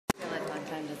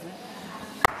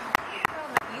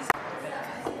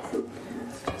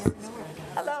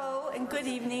Hello and good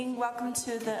evening. Welcome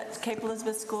to the Cape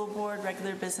Elizabeth School Board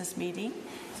regular business meeting.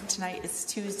 Tonight is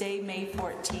Tuesday, May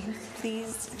 14th.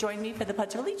 Please join me for the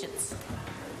Pledge of Allegiance.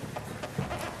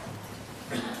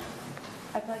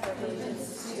 I pledge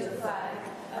allegiance to the flag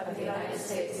of the United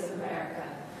States of America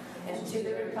and to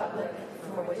the republic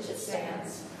for which it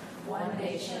stands, one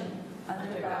nation,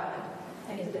 under God,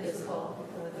 indivisible,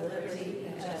 with liberty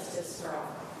and justice for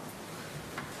all.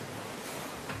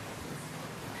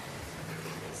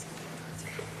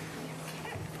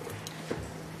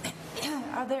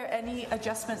 Are there any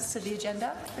adjustments to the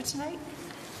agenda for tonight?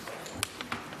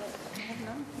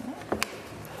 No. All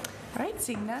right,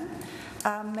 seeing none.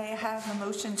 May I have a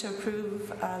motion to approve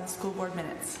the school board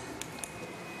minutes?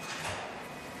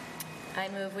 I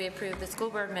move we approve the school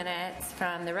board minutes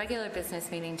from the regular business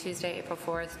meeting Tuesday, April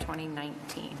 4th,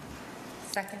 2019.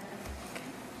 Second. Okay.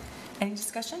 Any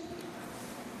discussion?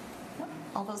 No?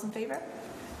 All those in favor?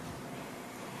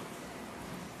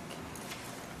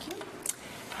 Thank you.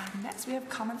 Next, we have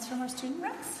comments from our student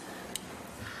reps.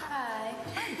 Hi.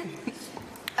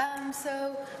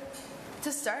 So,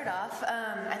 to start off,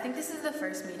 I think this is the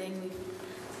first meeting we've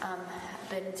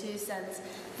been to since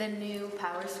the new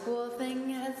Power School thing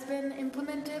has been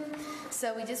implemented.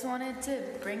 So we just wanted to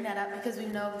bring that up because we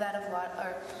know that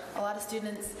a lot of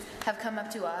students have come up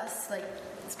to us, like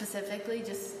specifically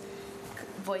just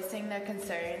voicing their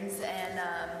concerns, and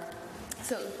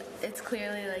so it's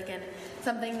clearly like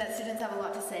something that students have a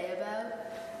lot to say about.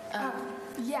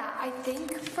 Yeah, I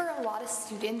think for a lot of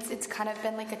students, it's kind of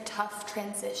been like a tough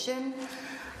transition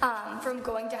from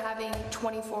going to having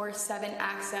 24/7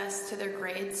 access to their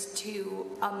grades to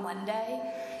a Monday.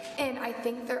 And I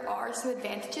think there are some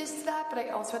advantages to that, but I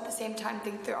also at the same time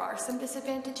think there are some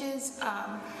disadvantages.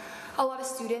 A lot of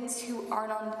students who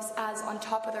aren't as on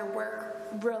top of their work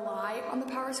rely on the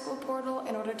Power School portal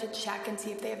in order to check and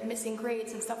see if they have missing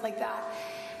grades and stuff like that.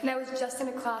 And I was just in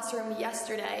a classroom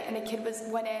yesterday, and a kid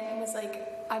went in and was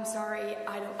like, "I'm sorry,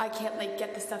 I can't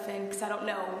get the stuff in because I don't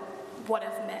know what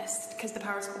I've missed because the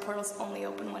Power School portal is only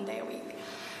open one day a week."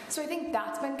 So I think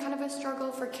that's been kind of a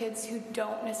struggle for kids who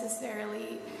don't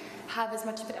necessarily have as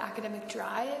much of an academic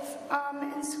drive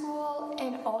in school.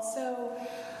 And also,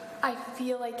 I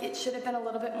feel like it should have been a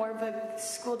little bit more of a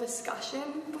school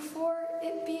discussion before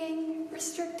it being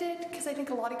restricted, because I think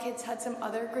a lot of kids had some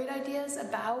other great ideas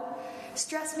about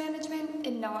stress management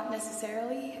and not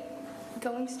necessarily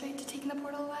going straight to taking the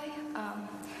portal away.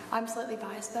 I'm slightly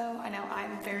biased though. I know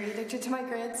I'm very addicted to my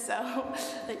grades, so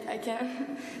I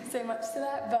can't say much to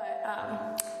that,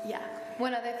 but yeah.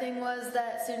 One other thing was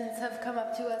that students have come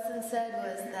up to us and said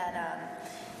was that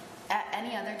at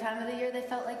any other time of the year they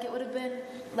felt like it would have been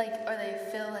or they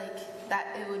feel like that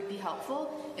it would be helpful.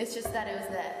 It's just that it was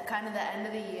the end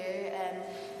of the year, and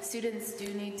students do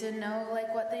need to know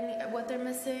what they're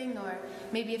missing, or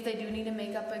maybe if they do need to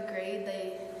make up a grade,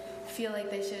 they feel like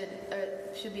they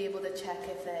should be able to check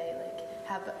if they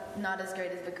have not as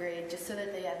great of a grade, just so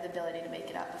that they have the ability to make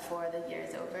it up before the year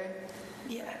is over.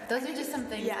 Yeah, those are just some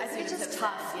things. Yeah, I think it's just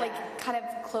tough, kind of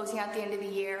closing out the end of the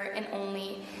year and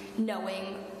only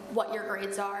knowing what your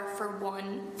grades are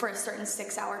for a certain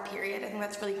 6-hour period. I think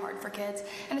that's really hard for kids,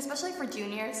 and especially for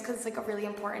juniors, because it's a really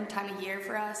important time of year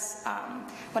for us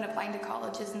when applying to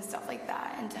colleges and stuff like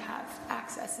that, and to have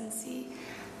access and see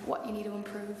what you need to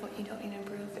improve, what you don't need to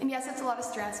improve. And yes, it's a lot of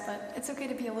stress, but it's okay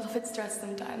to be a little bit stressed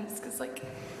sometimes, because it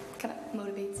kind of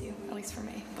motivates you, at least for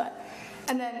me.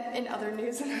 And then in other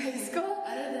news in high school,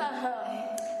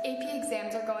 AP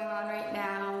exams are going on right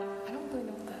now. I don't really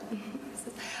know what that is.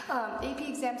 AP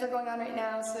exams are going on right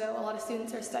now, so a lot of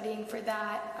students are studying for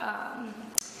that.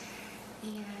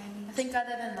 And I think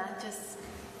other than that, just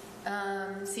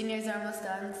seniors are almost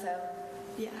done, so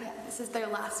yeah, this is their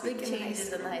last week big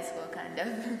changes in the high school, kind of.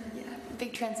 Yeah,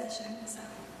 big transition. So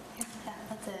yeah,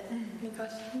 that's it. Any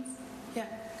questions? Yeah.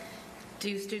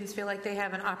 Do students feel like they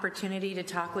have an opportunity to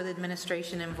talk with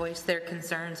administration and voice their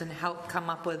concerns and help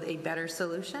come up with a better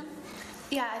solution?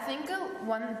 Yeah, I think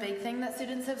one big thing that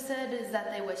students have said is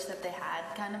that they wish that they had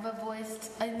kind of a voice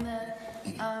in the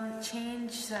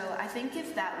change. So I think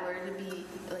if that were to be,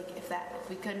 if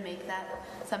we could make that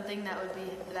something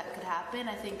that could happen,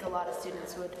 I think a lot of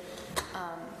students would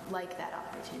like that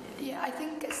opportunity. Yeah, I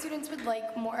think students would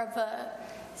like more of a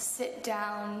sit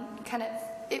down kind of.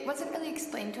 It wasn't really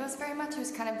explained to us very much. It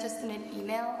was kind of just in an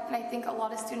email, and I think a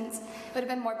lot of students, it would have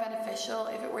been more beneficial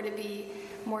if it were to be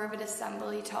more of an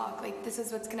assembly talk, this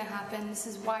is what's going to happen, this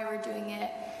is why we're doing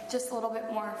it, just a little bit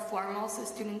more formal so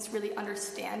students really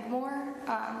understand more,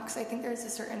 because I think there's a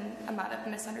certain amount of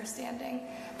misunderstanding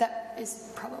that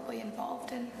is probably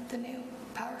involved in the new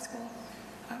Power School.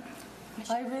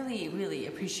 I really, really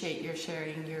appreciate your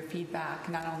sharing your feedback,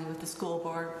 not only with the school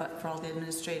board, but for all the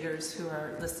administrators who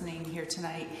are listening here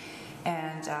tonight.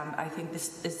 And I think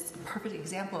this is a perfect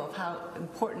example of how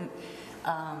important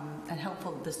and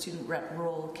helpful the student rep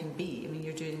role can be. I mean,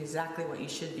 you're doing exactly what you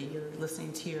should be. You're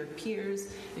listening to your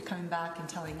peers, you're coming back and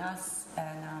telling us,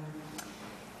 and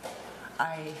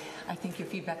I think your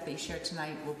feedback that you shared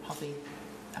tonight will probably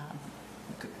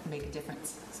make a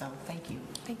difference. So thank you.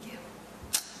 Thank you.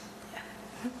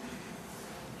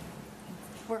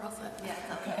 We're all set. Yeah.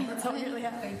 Okay. That's all we really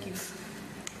have. Thank you.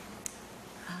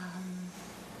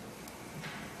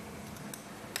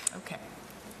 Okay.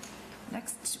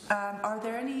 Next, are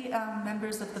there any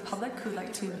members of the public who'd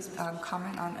like to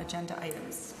comment on agenda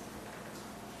items?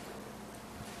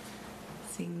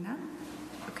 Seeing none.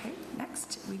 Okay.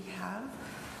 Next, we have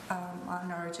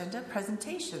on our agenda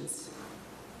presentations.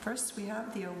 First, we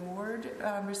have the award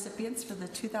recipients for the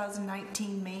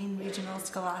 2019 Maine Regional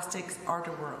Scholastics Art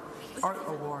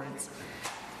Awards.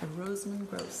 Rosamond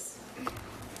Gross.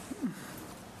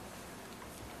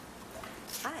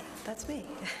 Hi, that's me.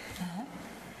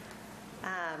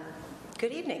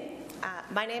 Good evening.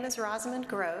 My name is Rosamond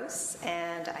Gross,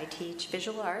 and I teach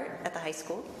visual art at the high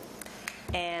school.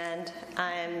 And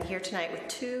I'm here tonight with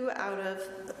 2 out of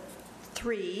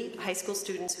 3 high school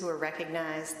students who are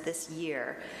recognized this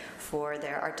year for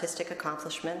their artistic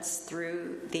accomplishments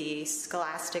through the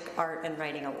Scholastic Art and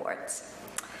Writing Awards.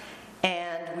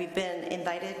 And we've been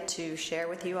invited to share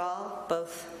with you all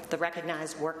both the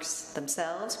recognized works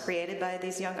themselves created by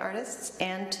these young artists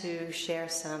and to share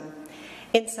some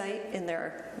insight in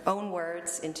their own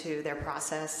words into their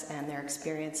process and their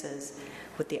experiences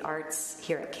with the arts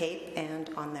here at Cape and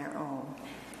on their own.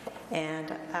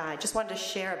 And I just wanted to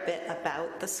share a bit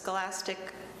about the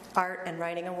Scholastic Art and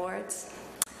Writing Awards.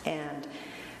 And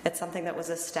it's something that was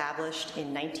established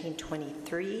in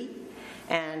 1923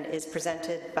 and is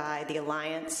presented by the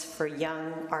Alliance for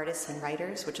Young Artists and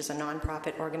Writers, which is a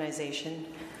nonprofit organization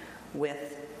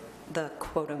with the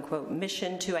quote-unquote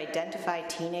mission to identify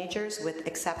teenagers with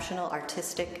exceptional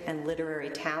artistic and literary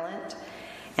talent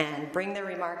and bring their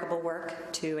remarkable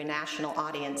work to a national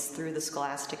audience through the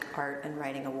Scholastic Art and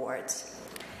Writing Awards.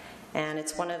 And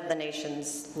it's one of the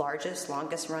nation's largest,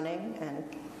 longest running, and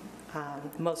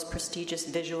most prestigious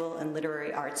visual and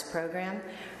literary arts program,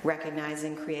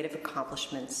 recognizing creative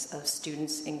accomplishments of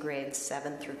students in grades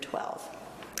 7 through 12.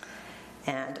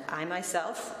 And I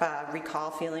myself recall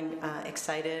feeling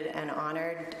excited and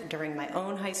honored during my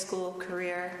own high school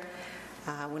career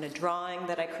when a drawing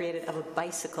that I created of a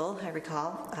bicycle, I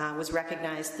recall, was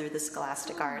recognized through the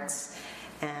Scholastic Arts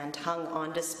and hung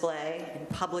on display in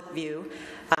public view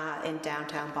in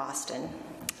downtown Boston.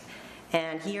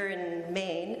 And here in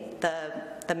Maine,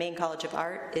 the Maine College of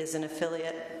Art is an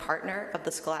affiliate partner of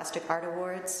the Scholastic Art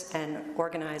Awards and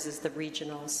organizes the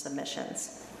regional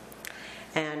submissions.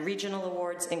 And regional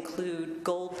awards include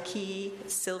Gold Key,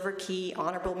 Silver Key,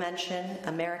 Honorable Mention,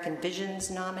 American Visions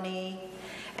nominee,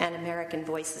 and American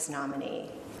Voices nominee.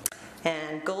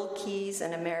 And Gold Keys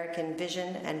and American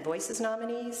Vision and Voices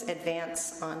nominees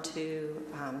advance onto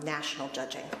national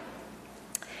judging.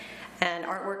 And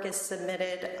artwork is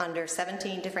submitted under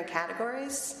 17 different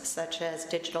categories, such as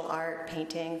digital art,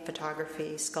 painting,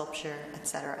 photography, sculpture,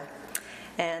 etc.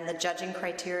 And the judging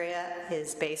criteria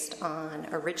is based on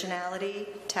originality,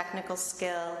 technical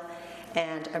skill,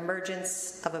 and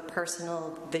emergence of a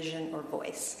personal vision or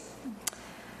voice.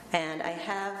 And I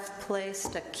have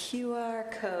placed a QR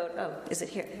code, oh, is it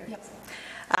here? Yep.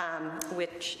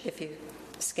 Which, if you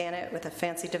scan it with a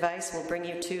fancy device, will bring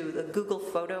you to the Google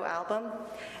Photo album,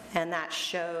 and that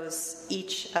shows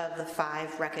each of the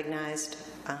 5 recognized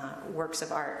works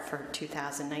of art for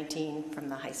 2019 from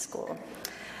the high school.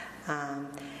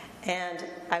 And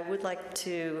I would like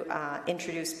to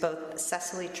introduce both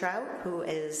Cecily Trout, who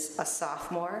is a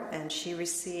sophomore, and she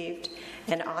received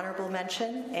an honorable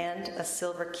mention and a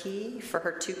silver key for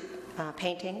her 2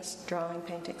 paintings, drawing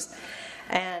paintings,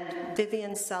 and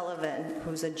Vivian Sullivan,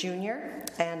 who's a junior,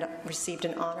 and received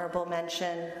an honorable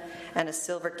mention and a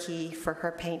silver key for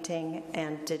her painting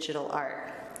and digital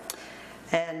art.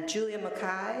 And Julia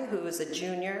Mackay, who is a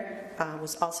junior,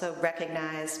 was also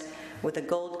recognized with a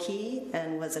gold key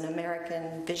and was an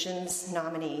American Visions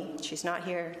nominee. She's not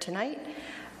here tonight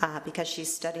because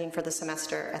she's studying for the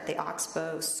semester at the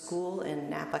Oxbow School in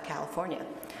Napa, California,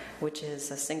 which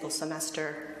is a single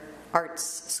semester arts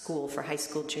school for high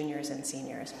school juniors and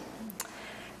seniors.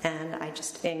 And I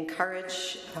just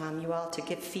encourage you all to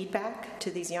give feedback to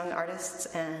these young artists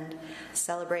and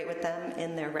celebrate with them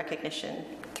in their recognition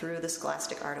through the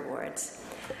Scholastic Art Awards.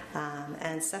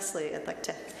 And Cecily, I'd like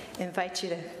to invite you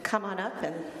to come on up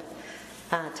and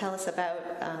tell us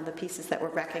about the pieces that were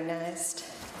recognized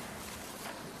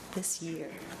this year.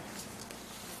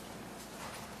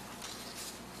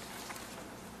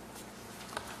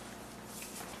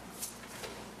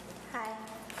 Hi,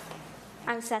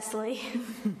 I'm Cecily.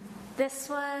 This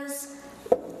was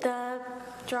the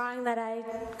drawing that I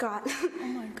got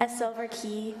a Silver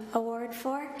Key Award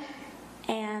for,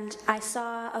 and I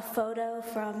saw a photo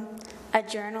from a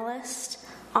journalist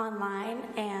online,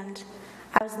 and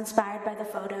I was inspired by the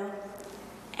photo,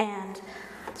 and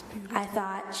I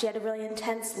thought she had a really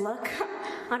intense look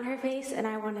on her face, and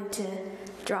I wanted to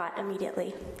draw it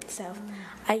immediately. So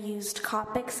I used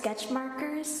Copic sketch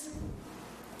markers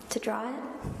to draw it.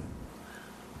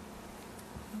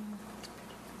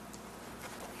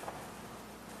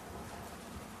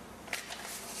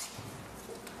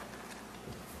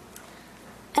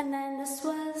 And then this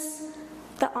was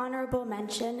the honorable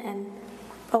mention and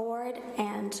award,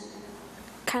 and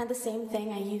kind of the same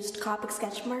thing. I used Copic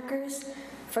sketch markers.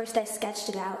 First I sketched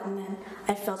it out, and then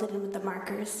I filled it in with the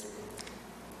markers.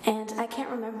 And I can't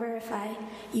remember if I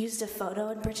used a photo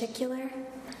in particular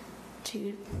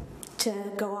to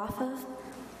go off of,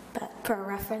 but for a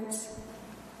reference.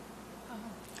 Oh,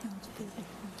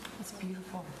 that's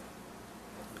beautiful.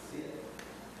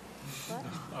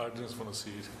 I just want to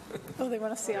see it. Oh, they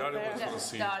want to see The out there. audience want to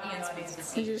see The it. audience wants to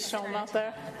see. You just show them out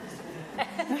there.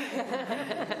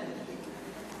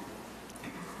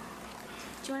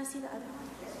 Do you want to see the other one?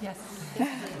 Yes.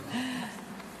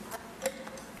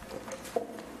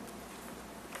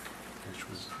 Which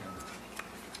was,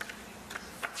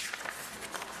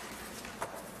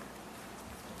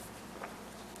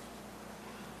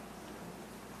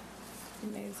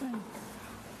 Amazing.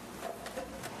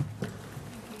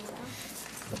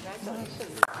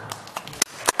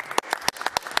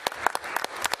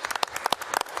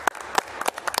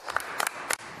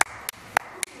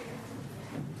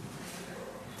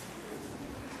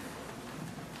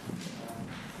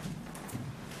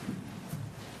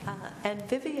 And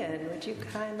Vivian, would you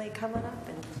kindly come on up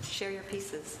and share your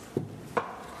pieces? I'll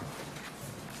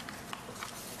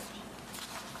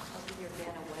give your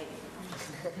van away.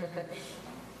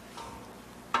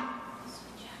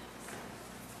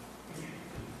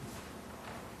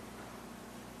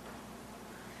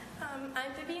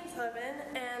 I'm Vivian Sullivan,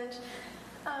 and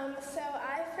so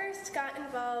I first got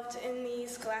involved in the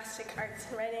Scholastic Arts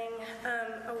and Writing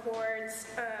Awards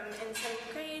in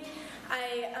 7th grade.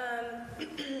 I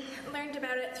learned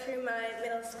about it through my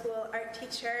middle school art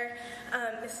teacher,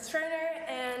 Mrs. Froner,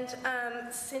 and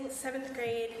since 7th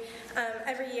grade,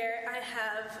 every year I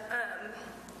have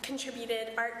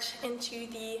contributed art into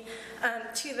the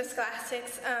to the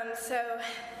Scholastics. So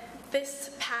this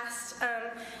past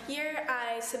year,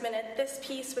 I submitted this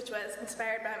piece, which was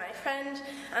inspired by my friend,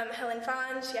 Helen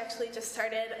Vaughn. She actually just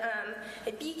started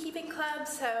a beekeeping club,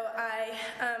 so I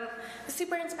was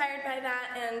super inspired by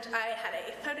that, and I had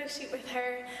a photo shoot with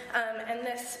her, and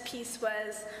this piece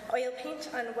was oil paint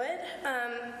on wood.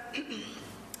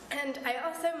 And I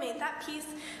also made that piece,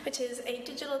 which is a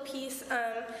digital piece,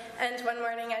 and one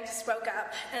morning I just woke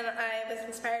up and I was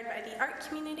inspired by the art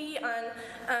community on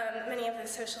many of the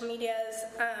social medias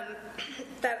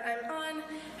that I'm on,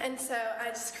 and so I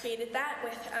just created that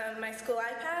with my school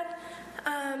iPad.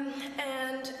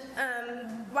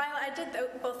 While I did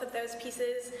both of those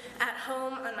pieces at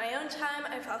home on my own time,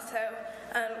 I've also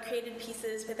created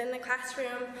pieces within the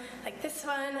classroom, like this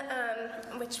one,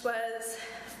 which was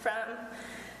from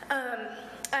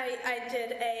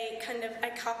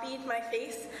I copied my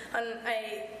face on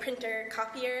a printer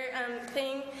copier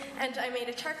thing, and I made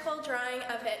a charcoal drawing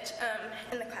of it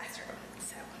in the classroom.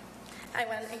 So I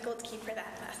won a gold key for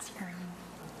that last year.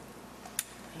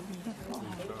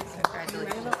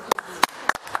 Congratulations.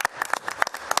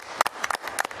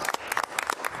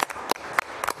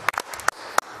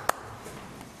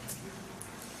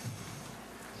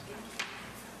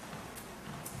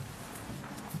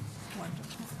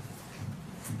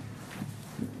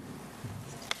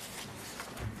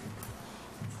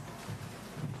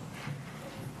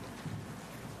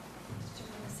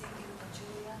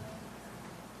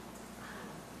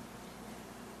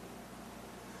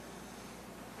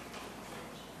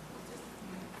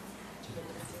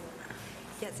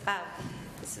 Yes.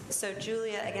 So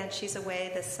Julia, again, she's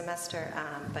away this semester,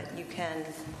 but you can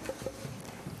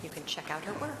check out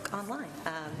her work online.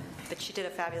 But she did a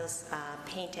fabulous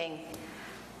painting,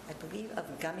 I believe,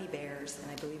 of gummy bears,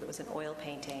 and I believe it was an oil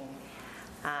painting.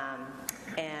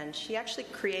 And she actually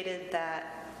created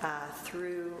that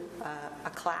through a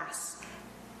class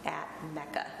at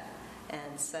Mecca.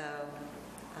 And so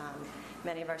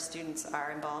Many of our students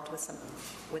are involved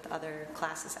with other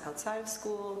classes outside of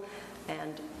school,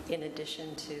 and in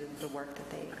addition to the work that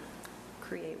they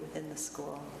create within the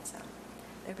school. So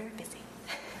they're very busy.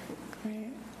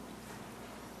 Great.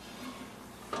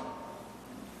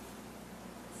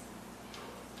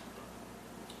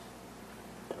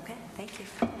 Okay, thank you.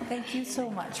 Thank you so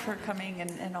much for coming,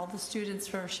 and all the students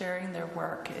for sharing their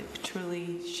work. It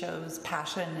truly shows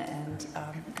passion and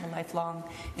a lifelong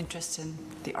interest in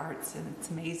the arts, and it's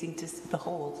amazing to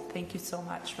behold. Thank you so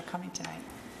much for coming tonight.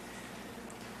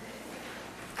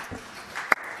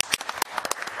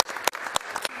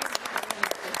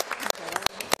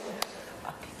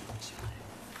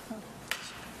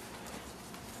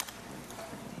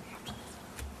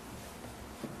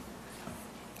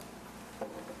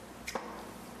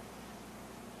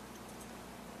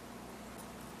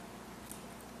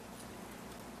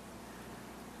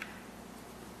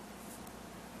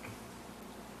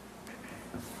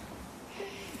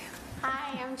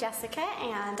 Hi, I'm Jessica,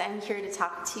 and I'm here to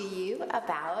talk to you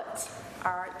about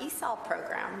our ESOL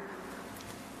program.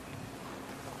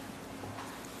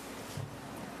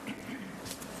 The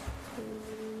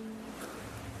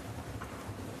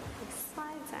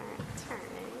slides aren't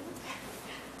turning.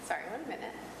 Sorry, 1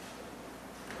 minute.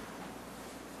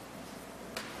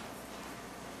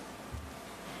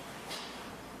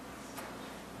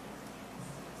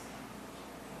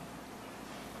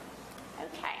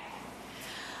 Okay.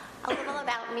 A little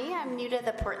about me. I'm new to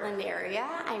the Portland area.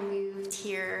 I moved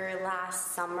here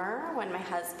last summer when my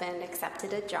husband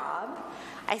accepted a job.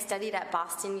 I studied at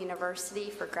Boston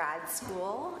University for grad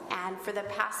school, and for the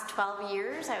past 12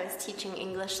 years, I was teaching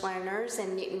English learners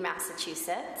in Newton,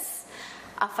 Massachusetts.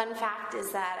 A fun fact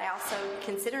is that I also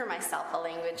consider myself a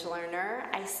language learner.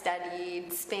 I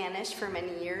studied Spanish for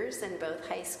many years in both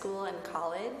high school and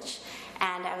college,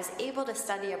 and I was able to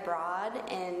study abroad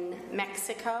in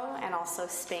Mexico and also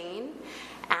Spain.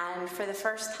 And for the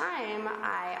first time,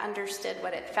 I understood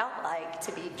what it felt like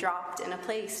to be dropped in a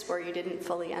place where you didn't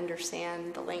fully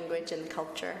understand the language and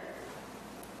culture.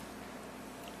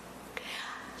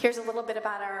 Here's a little bit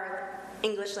about our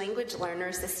English language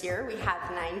learners this year. We have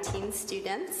 19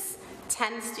 students.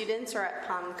 10 students are at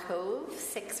Palm Cove,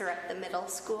 6 are at the middle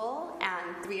school,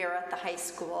 and 3 are at the high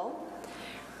school.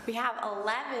 We have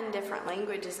 11 different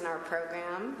languages in our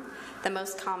program. The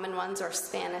most common ones are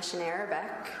Spanish and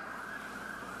Arabic.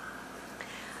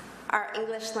 Our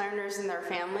English learners and their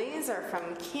families are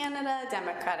from Canada,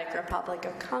 Democratic Republic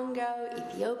of Congo,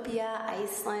 Ethiopia,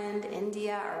 Iceland,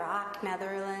 India, Iraq,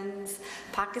 Netherlands,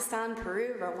 Pakistan,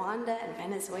 Peru, Rwanda, and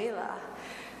Venezuela.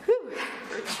 Whew,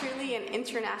 we're truly an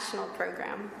international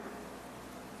program.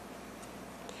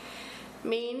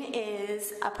 Maine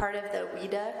is a part of the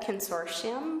WIDA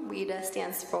consortium. WIDA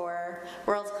stands for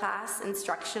World Class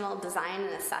Instructional Design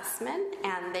and Assessment,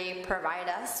 and they provide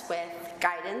us with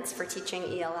guidance for teaching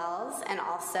ELLs and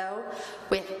also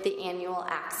with the annual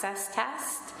access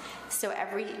test. So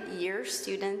every year,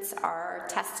 students are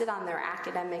tested on their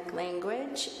academic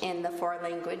language in the 4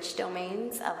 language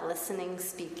domains of listening,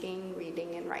 speaking,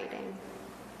 reading, and writing.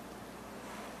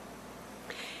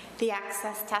 The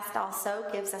access test also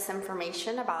gives us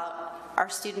information about our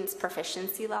students'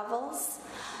 proficiency levels.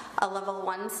 A level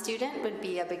 1 student would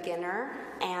be a beginner,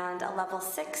 and a level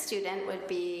 6 student would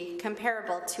be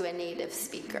comparable to a native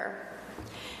speaker.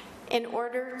 In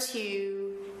order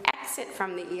to exit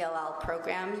from the ELL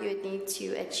program, you would need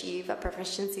to achieve a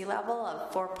proficiency level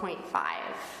of 4.5.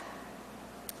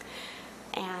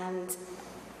 And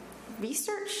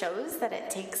research shows that it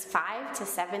takes 5 to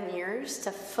 7 years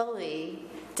to fully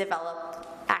develop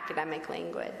academic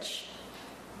language.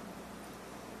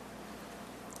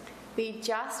 We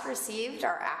just received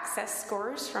our access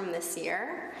scores from this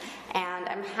year, and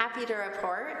I'm happy to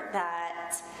report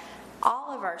that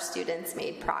all of our students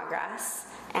made progress,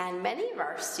 and many of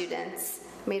our students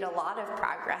made a lot of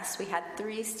progress. We had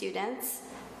 3 students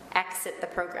exit the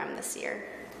program this year.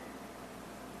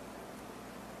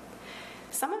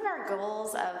 Some of our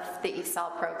goals of the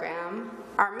ESOL program,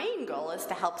 our main goal is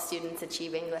to help students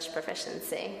achieve English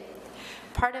proficiency.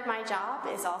 Part of my job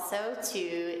is also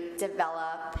to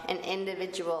develop an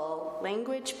individual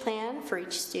language plan for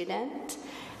each student,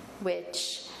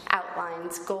 which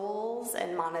outlines goals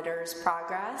and monitors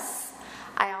progress.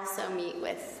 I also meet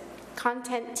with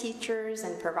content teachers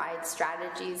and provide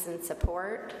strategies and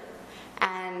support.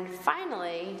 And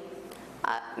finally,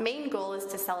 main goal is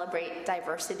to celebrate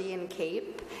diversity in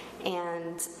CAPE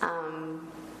and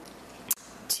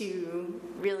to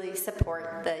really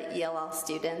support the ELL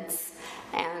students,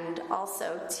 and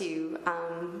also to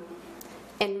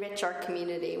enrich our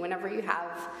community. Whenever you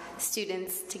have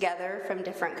students together from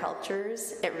different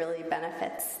cultures, it really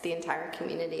benefits the entire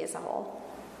community as a whole.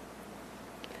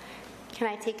 Can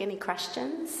I take any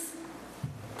questions?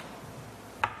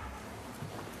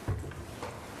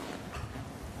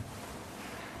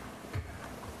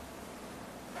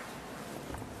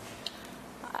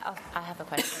 I have a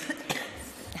question.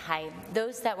 Hi.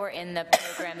 Those that were in the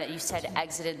program that you said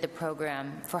exited the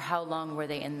program, for how long were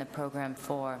they in the program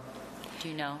for? Do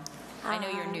you know? I know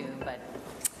you're new, but...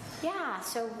 Yeah,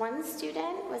 so one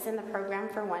student was in the program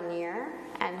for 1 year,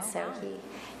 and so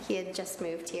he had just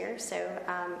moved here. So,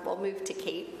 moved to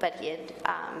Cape, but he had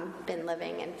been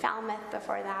living in Falmouth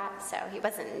before that, so he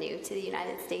wasn't new to the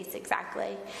United States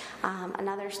exactly.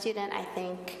 Another student, I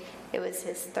think it was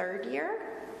his 3rd year,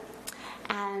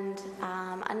 and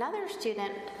another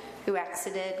student who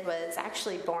exited was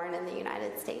actually born in the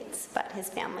United States, but his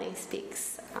family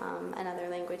speaks another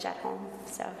language at home,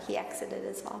 so he exited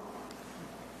as well.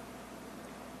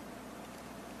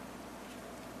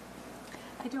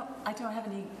 I don't have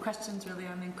any questions really.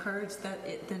 I'm encouraged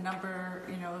that the number,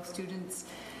 of students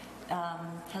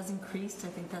has increased. I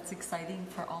think that's exciting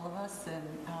for all of us,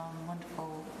 and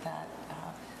wonderful that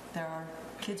there are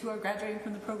kids who are graduating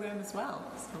from the program as well.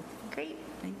 So great.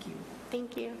 Thank you.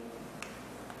 Thank you.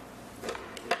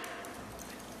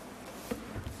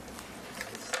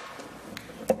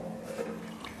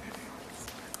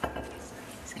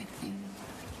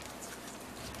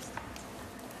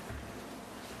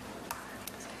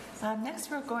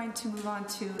 Next, we're going to move on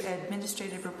to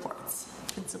administrative reports.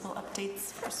 Principal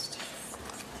updates first.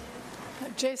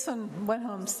 Jason went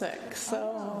home sick,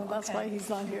 so that's why he's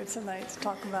not here tonight to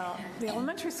talk about the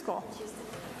elementary school.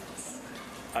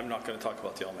 I'm not going to talk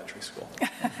about the elementary school.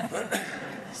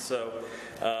 So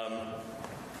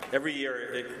every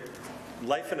year,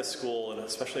 life in a school, and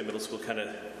especially middle school, kind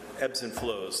of ebbs and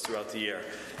flows throughout the year.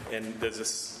 And there's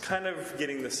this kind of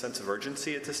getting this sense of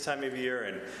urgency at this time of year,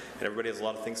 and everybody has a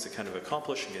lot of things to kind of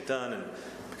accomplish and get done, and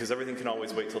because everything can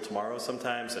always wait till tomorrow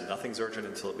sometimes, and nothing's urgent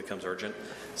until it becomes urgent.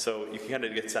 So you can kind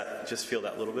of just feel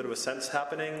that little bit of a sense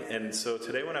happening. And so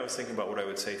today when I was thinking about what I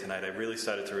would say tonight, I really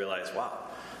started to realize, wow,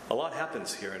 a lot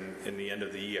happens here in the end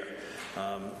of the year.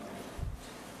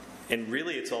 And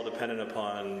really, it's all dependent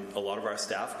upon a lot of our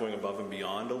staff going above and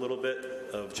beyond a little bit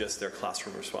of just their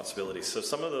classroom responsibilities. So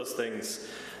some of those things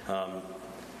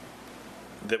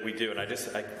that we do, and I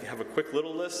have a quick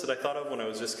little list that I thought of when I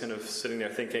was just kind of sitting there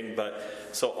thinking, but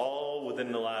so all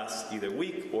within the last either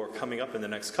week or coming up in the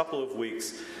next couple of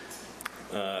weeks,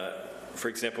 for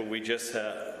example, we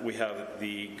have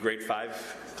the grade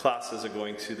 5 classes are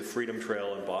going to the Freedom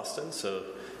Trail in Boston. So,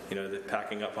 they're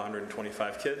packing up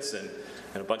 125 kids and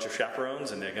a bunch of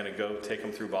chaperones, and they're going to go take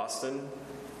them through Boston.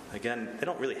 Again, they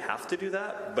don't really have to do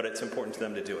that, but it's important to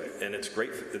them to do it. And it's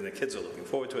great, and the kids are looking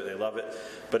forward to it. They love it.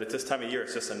 But at this time of year,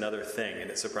 it's just another thing.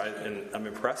 And it's surprising. And I'm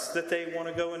impressed that they want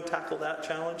to go and tackle that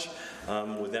challenge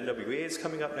with NWEAs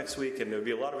coming up next week. And there'll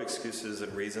be a lot of excuses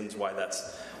and reasons why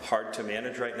that's hard to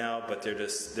manage right now, but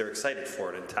they're excited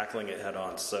for it and tackling it head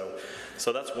on. So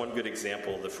that's one good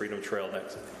example of the Freedom Trail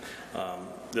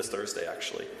this Thursday,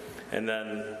 actually. And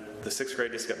then the 6th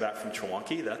grade just got back from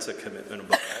Chewonki. That's a commitment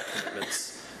above all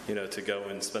commitments. To go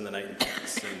and spend the night in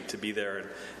tents and to be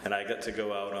there. And I got to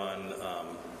go out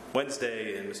on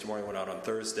Wednesday, and Mr. Maury went out on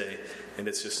Thursday, and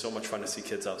it's just so much fun to see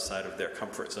kids outside of their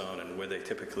comfort zone and where they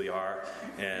typically are.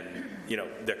 And,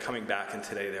 they're coming back, and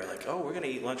today they're like, oh, we're going to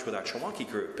eat lunch with our Chewonki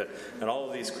group, and all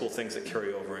of these cool things that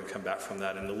carry over and come back from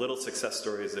that. And the little success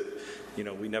stories that,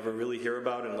 we never really hear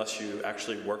about unless you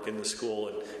actually work in the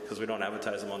school, because we don't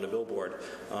advertise them on the billboard.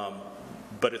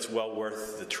 But it's well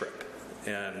worth the trip.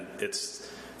 And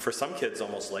it's, for some kids,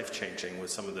 almost life-changing with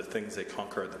some of the things they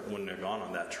conquer when they're gone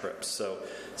on that trip. So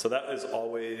that is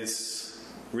always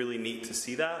really neat to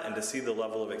see that, and to see the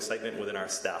level of excitement within our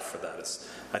staff for that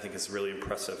I think it's really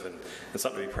impressive and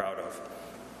something to be proud of.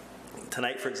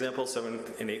 Tonight, for example,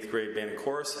 7th and 8th grade band and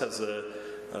chorus has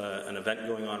an event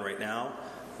going on right now.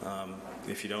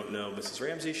 If you don't know Mrs.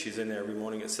 Ramsey, she's in there every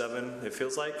morning at 7, it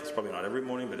feels like. It's probably not every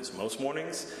morning, but it's most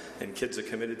mornings. And kids are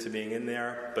committed to being in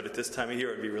there. But at this time of year,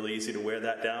 it would be really easy to wear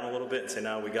that down a little bit and say,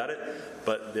 no, we got it.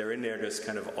 But they're in there just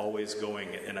kind of always going.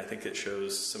 And I think it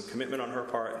shows some commitment on her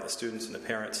part and the students and the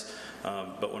parents.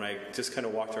 But when I just kind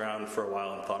of walked around for a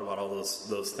while and thought about all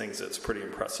those things, it's pretty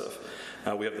impressive.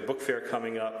 We have the book fair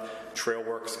coming up. Trail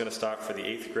work is going to start for the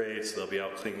 8th grade, so they'll be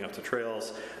out cleaning up the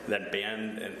trails. Then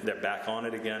band, and they're back on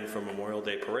it again for Memorial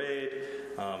Day parade.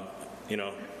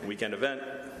 Weekend event.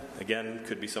 Again,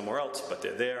 could be somewhere else, but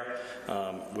they're there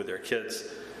with their kids.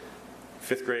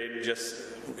 5th grade, just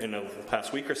in the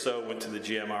past week or so, went to the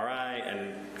GMRI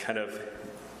and kind of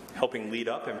helping lead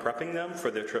up and prepping them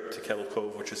for their trip to Kettle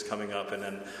Cove, which is coming up, and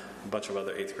then a bunch of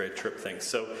other 8th grade trip things.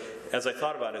 So as I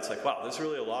thought about it, it's like, wow, there's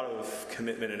really a lot of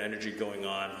commitment and energy going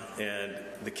on, and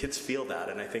the kids feel that,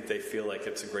 and I think they feel like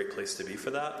it's a great place to be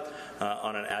for that.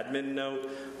 On an admin note,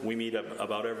 we meet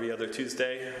about every other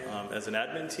Tuesday as an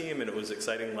admin team, and it was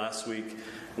exciting. Last week,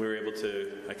 we were able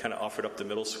to, I kind of offered up the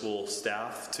middle school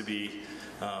staff to be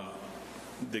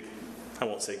I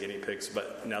won't say guinea pigs,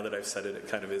 but now that I've said it, it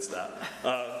kind of is that.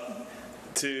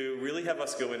 To really have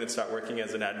us go in and start working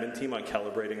as an admin team on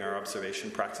calibrating our observation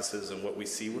practices and what we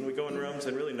see when we go in rooms,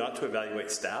 and really not to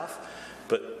evaluate staff,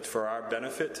 but for our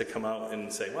benefit to come out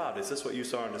and say, wow, is this what you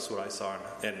saw and this is what I saw?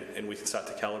 And we can start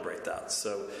to calibrate that.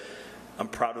 So I'm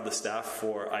proud of the staff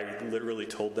I literally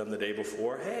told them the day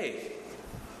before, hey,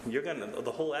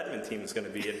 the whole admin team is going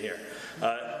to be in here.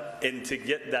 And to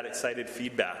get that excited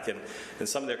feedback, and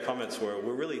some of their comments were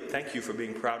really, thank you for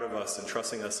being proud of us and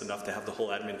trusting us enough to have the whole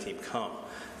admin team come.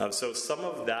 So some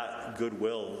of that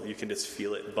goodwill, you can just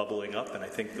feel it bubbling up, and I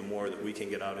think the more that we can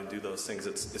get out and do those things,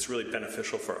 it's really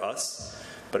beneficial for us,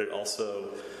 but it also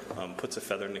puts a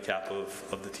feather in the cap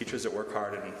of the teachers that work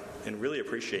hard and really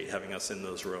appreciate having us in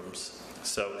those rooms.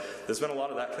 So there's been a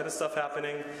lot of that kind of stuff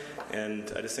happening,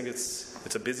 and I just think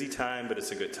it's a busy time, but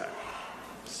it's a good time.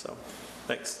 So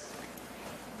thanks.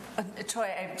 Troy,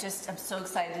 I'm so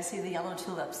excited to see the yellow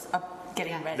tulips up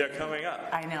getting ready. They're coming up.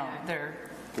 I know.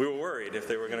 We were worried if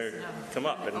they were going to come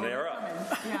up, and they're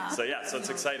up. Yeah. So so it's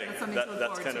exciting.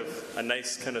 That's kind of a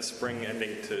nice kind of spring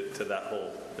ending to that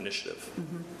whole initiative.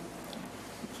 Mm-hmm.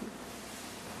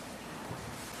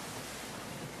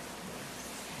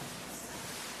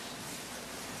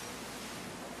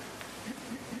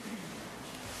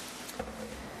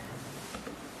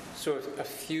 So a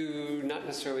few not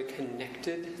necessarily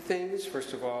connected things.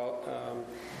 First of all,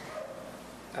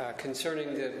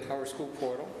 concerning the PowerSchool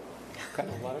portal, got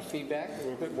a lot of feedback, a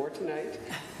little bit more tonight.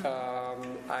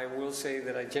 I will say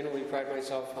that I generally pride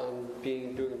myself on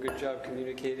doing a good job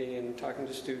communicating and talking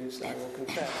to students. I will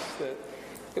confess that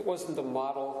it wasn't the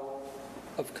model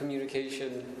of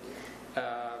communication.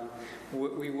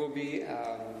 We will be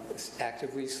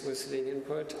actively soliciting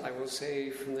input. I will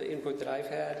say from the input that I've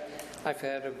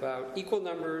had about equal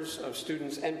numbers of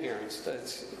students and parents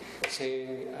that's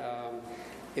saying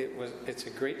it's a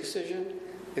great decision,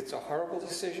 it's a horrible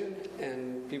decision,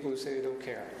 and people who say they don't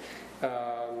care.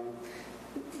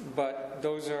 But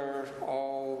those are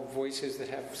all voices that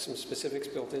have some specifics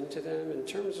built into them. In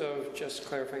terms of just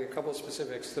clarifying a couple of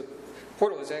specifics, the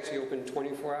portal is actually open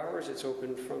 24 hours. It's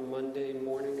open from Monday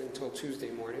morning until Tuesday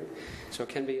morning, so it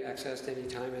can be accessed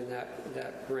anytime in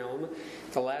that realm.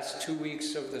 The last 2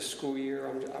 weeks of the school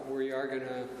year, we are going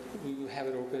to have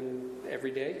it open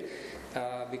every day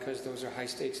because those are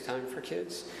high-stakes time for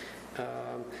kids.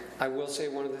 I will say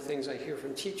one of the things I hear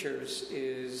from teachers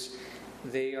is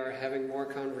they are having more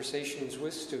conversations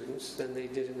with students than they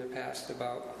did in the past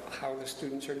about how the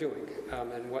students are doing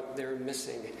and what they're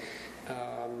missing.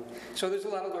 So there's a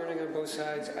lot of learning on both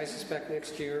sides. I suspect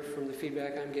next year, from the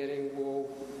feedback I'm getting, we'll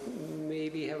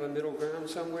maybe have a middle ground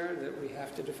somewhere that we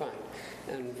have to define.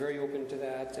 And very open to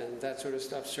that and that sort of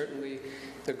stuff. Certainly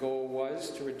the goal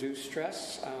was to reduce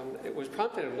stress. It was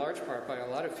prompted in large part by a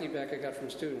lot of feedback I got from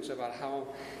students about how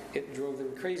it drove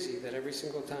them crazy that every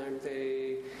single time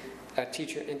a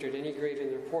teacher entered any grade in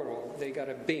their portal, they got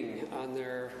a bing on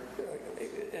their,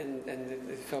 and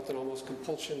they felt an almost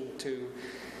compulsion to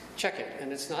check it.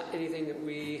 And it's not anything that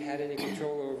we had any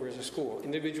control over as a school.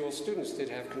 Individual students did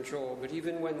have control, but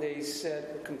even when they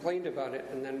complained about it,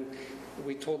 and then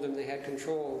we told them they had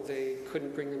control, they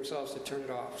couldn't bring themselves to turn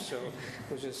it off. So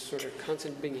it was just sort of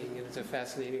constant binging, and it's a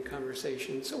fascinating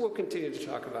conversation. So we'll continue to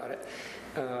talk about it.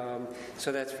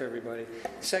 So that's for everybody.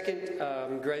 Second,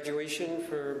 graduation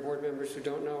for board members who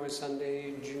don't know is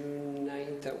Sunday, June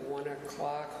 9th at 1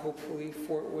 o'clock, hopefully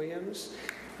Fort Williams.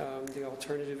 The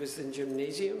alternative is the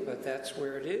gymnasium, but that's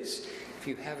where it is. If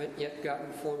you haven't yet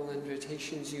gotten formal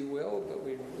invitations, you will, but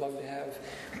we'd love to have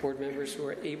board members who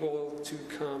are able to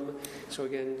come. So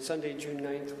again, Sunday, June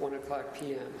 9th, 1 o'clock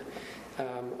p.m.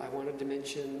 I wanted to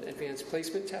mention advanced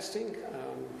placement testing.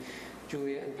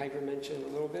 Julia and Piper mentioned a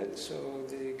little bit. So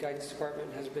the guidance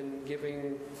department has been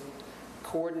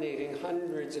coordinating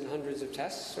hundreds and hundreds of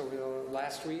tests over the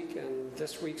last week and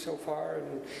this week so far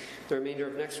and the remainder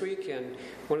of next week. And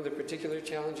one of the particular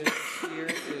challenges this year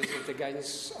is that the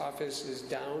guidance office is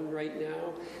down right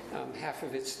now, half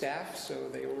of its staff, so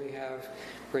they only have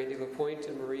Brandy LaPointe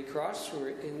and Marie Cross who are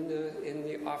in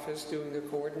the office doing the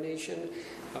coordination.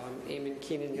 Eamon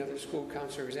Keenan, the other school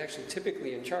counselor, is actually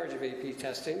typically in charge of AP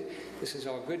testing. This is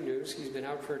all good news. He's been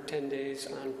out for 10 days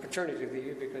on paternity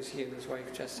leave because he and his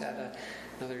wife just had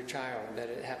another child, that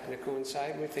it happened to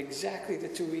coincide with exactly the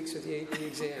 2 weeks of the AP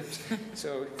exams.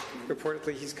 So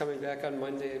reportedly he's coming back on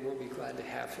Monday, and we'll be glad to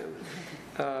have him.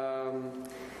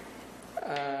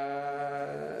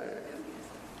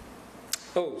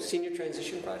 Senior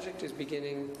Transition Project is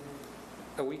beginning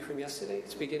a week from yesterday.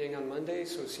 It's beginning on Monday,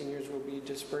 so seniors will be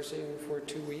dispersing for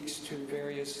 2 weeks to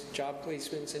various job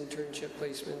placements, internship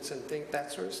placements, and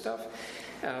that sort of stuff.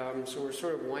 So we're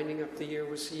sort of winding up the year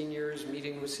with seniors,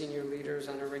 meeting with senior leaders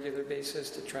on a regular basis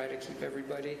to try to keep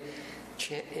everybody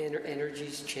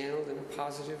energies channeled in a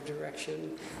positive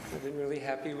direction. I've been really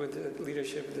happy with the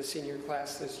leadership of the senior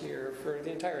class this year for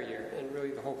the entire year, and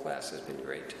really the whole class has been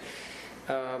great.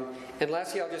 And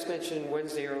lastly, I'll just mention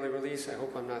Wednesday early release. I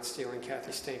hope I'm not stealing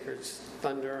Kathy Stankard's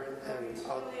thunder, and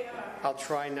I'll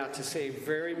try not to say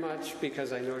very much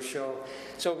because I know she'll.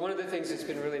 So one of the things that's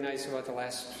been really nice about the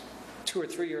last 2 or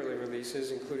 3 early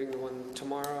releases, including the one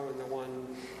tomorrow and the one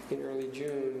in early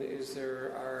June, is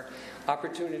there are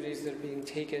opportunities that are being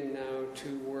taken now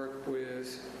to work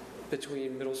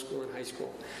between middle school and high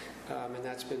school. And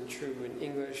that's been true in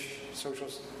English,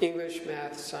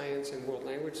 math, science, and world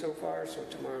language so far. So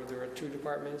tomorrow there are 2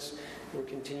 departments. We're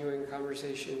continuing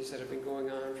conversations that have been going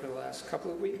on for the last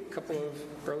couple of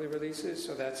early releases.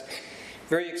 So that's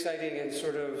very exciting and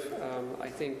sort of, I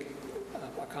think,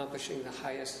 accomplishing the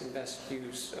highest and best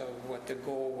use of what the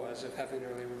goal was of having an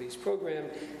early release program,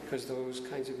 because those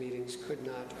kinds of meetings could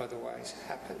not otherwise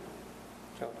happen.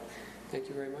 So thank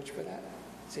you very much for that.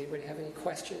 Does anybody have any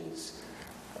questions?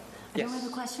 I don't have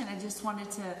a question. I just wanted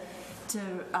to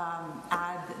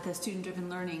add the student-driven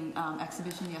learning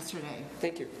exhibition yesterday.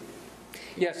 Thank you.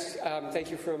 Yes,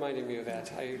 thank you for reminding me of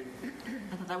that. I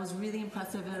thought that was really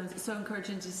impressive, and it was so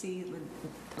encouraging to see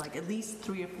like at least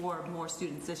 3 or 4 more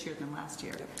students this year than last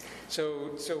year.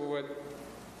 So what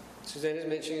Suzanne is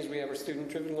mentioning is we have a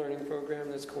student-driven learning program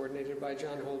that's coordinated by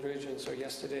John Holdridge, and so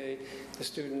yesterday the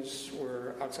students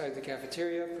were outside the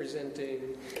cafeteria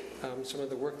presenting some of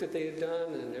the work that they had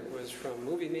done, and it was from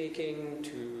movie making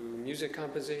to music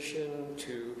composition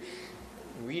to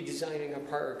redesigning a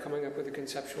part or coming up with a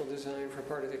conceptual design for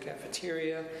part of the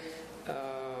cafeteria.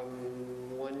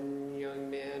 One young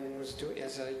man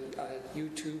has a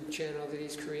YouTube channel that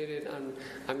he's created.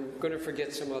 I'm going to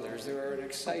forget some others. There are an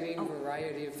exciting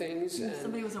variety of things.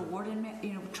 Somebody was a warden,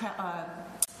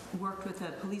 worked with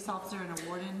a police officer and a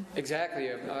warden. Exactly.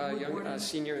 A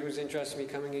senior who's interested in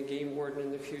becoming a game warden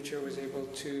in the future was able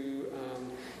to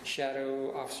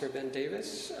shadow Officer Ben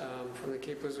Davis from the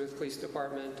Cape Elizabeth Police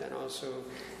Department, and also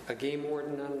a game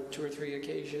warden on 2 or 3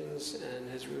 occasions, and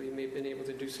has really been able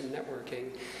to do some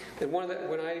networking. And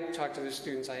when I talked to the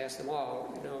students, I asked them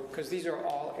all, because these are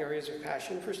all areas of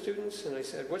passion for students, and I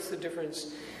said, what's the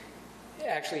difference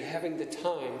actually having the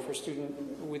time for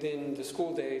student within the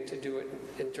school day to do it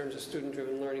in terms of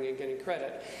student-driven learning and getting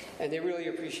credit? And they really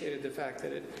appreciated the fact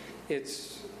that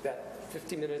it's that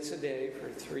 50 minutes a day for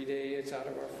 3 days. It's out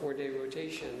of our 4-day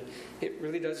rotation. It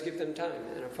really does give them time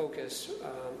and a focus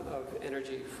of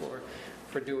energy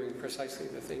for doing precisely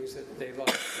the things that they love.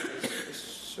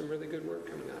 There's some really good work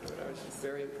coming out of it. I was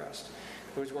very impressed.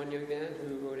 There was one young man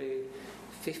who wrote a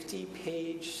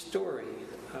 50-page story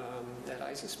that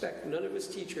I suspect none of his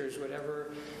teachers would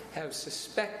ever have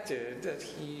suspected that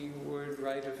he would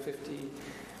write a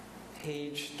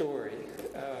 50-page story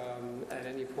at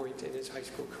any point in his high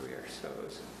school career. So it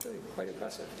was really quite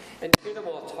impressive. And to hear them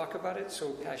all talk about it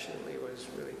so passionately was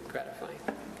really gratifying.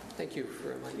 Thank you for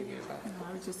reminding me about it.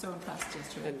 I was just so impressed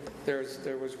yesterday. And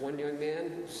there was one young man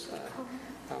who's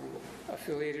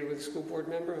affiliated with a school board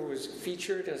member who was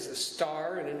featured as the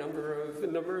star in a number of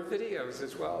videos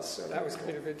as well. So that was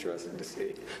kind of interesting to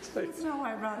see. That's not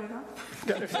why I brought it up.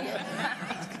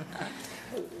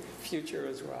 Future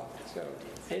as well. So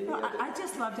I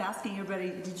just loved asking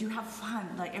everybody, did you have fun?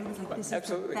 Like everyone's like, this is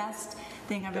Absolutely. the best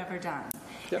thing I've ever done.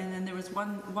 Yep. And then there was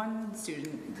one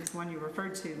student, this one you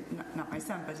referred to, not my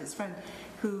son, but his friend,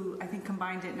 who I think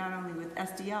combined it not only with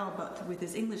SDL, but with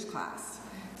his English class.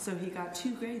 So he got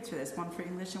 2 grades for this, one for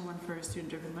English and one for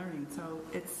student-driven learning. So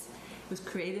it was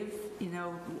creative,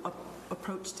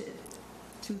 approach to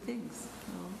 2 things.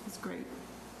 So it was great.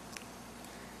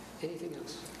 Anything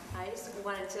else? I just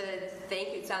wanted to thank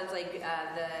you. It sounds like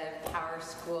the Power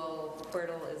School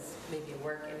portal is maybe a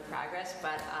work in progress,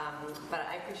 but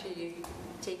I appreciate you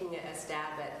taking a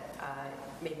stab at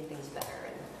making things better.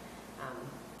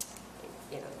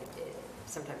 And it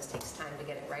sometimes takes time to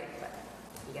get it right, but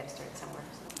you got to start somewhere.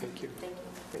 So. Thank you. Thank you.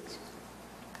 Thanks.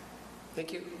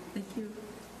 Thank you. Thank you.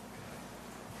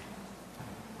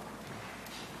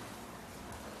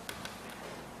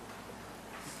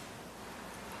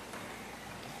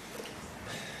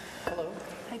 Hello.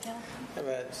 Hi, again? I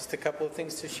have just a couple of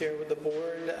things to share with the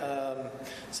board.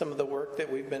 Some of the work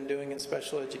that we've been doing in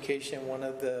special education, one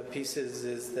of the pieces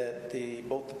is that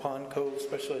both the Pond Cove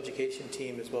special education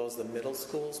team as well as the middle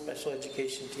school special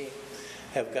education team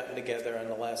have gotten together on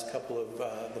the last couple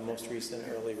of the most recent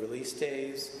early release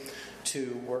days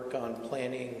to work on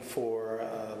planning for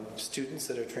students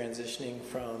that are transitioning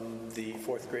from the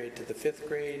 4th grade to the 5th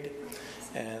grade.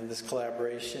 And this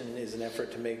collaboration is an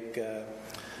effort to make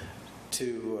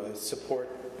support,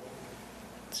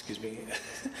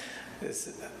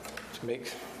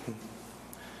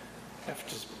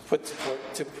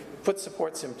 put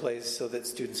supports in place so that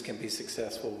students can be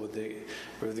successful with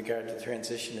regard to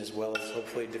transition, as well as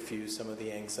hopefully diffuse some of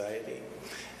the anxiety.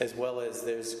 As well as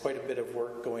there's quite a bit of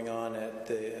work going on at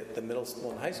the middle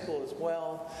school and high school as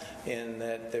well, in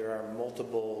that there are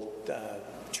multiple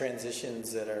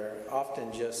transitions that are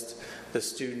often just the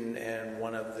student and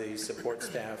one of the support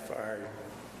staff are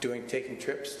taking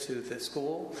trips to the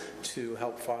school to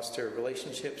help foster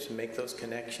relationships and make those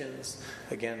connections,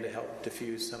 again, to help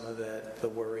diffuse some of the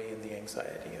worry and the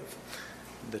anxiety of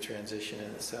the transition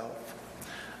in itself.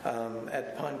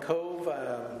 At Pond Cove,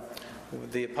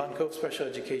 the Pond Cove Special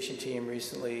Education Team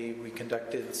recently, we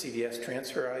conducted CDS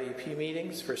transfer IEP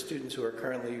meetings for students who are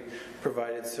currently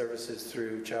provided services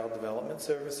through Child Development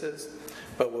Services,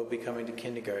 but will be coming to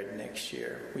kindergarten next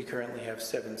year. We currently have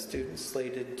 7 students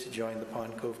slated to join the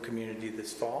Pond Cove community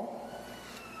this fall.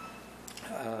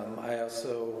 I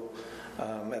also,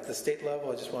 at the state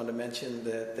level, I just wanted to mention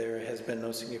that there has been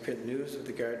no significant news with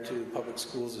regard to public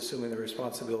schools assuming the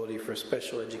responsibility for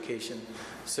special education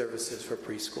services for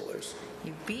preschoolers.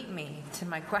 You beat me to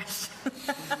my question.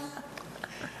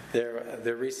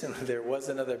 There was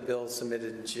another bill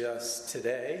submitted just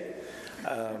today,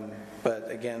 but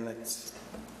again, it's,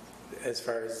 as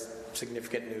far as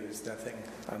significant news, nothing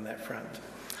on that front.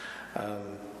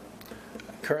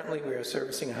 Currently, we are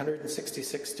servicing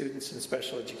 166 students in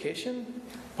special education.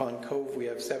 Pond Cove, we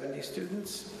have 70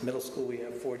 students. Middle school, we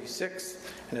have 46.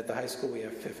 And at the high school, we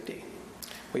have 50.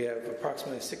 We have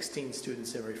approximately 16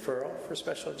 students in referral for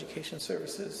special education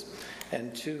services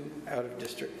and 2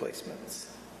 out-of-district placements.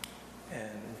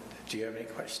 And do you have any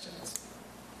questions?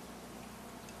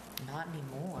 Not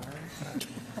anymore.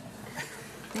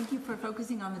 Thank you for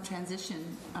focusing on the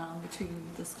transition between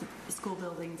the school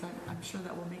buildings. I'm sure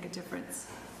that will make a difference.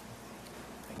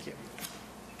 Thank you.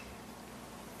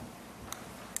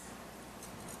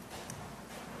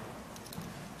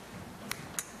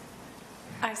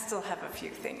 I still have a few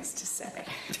things to say.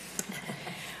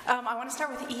 I want to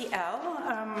start with EL.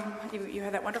 You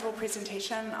had that wonderful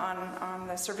presentation on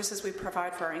the services we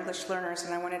provide for our English learners,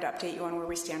 and I wanted to update you on where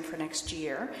we stand for next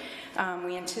year.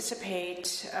 We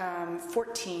anticipate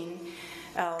 14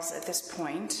 Ls at this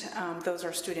point. Those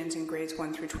are students in grades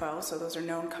 1 through 12, so those are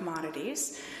known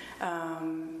commodities.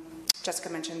 Jessica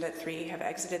mentioned that 3 have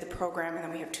exited the program, and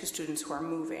then we have 2 students who are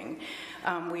moving.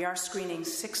 We are screening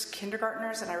 6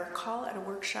 kindergartners, and I recall at a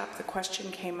workshop the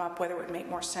question came up whether it would make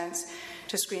more sense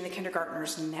to screen the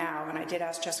kindergartners now, and I did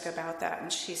ask Jessica about that,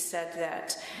 and she said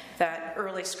that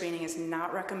early screening is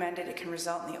not recommended. It can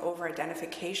result in the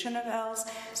over-identification of Ls.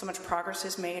 So much progress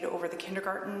is made over the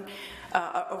kindergarten,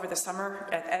 over the summer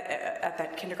at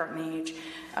that kindergarten age.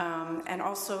 And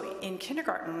also in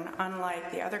kindergarten,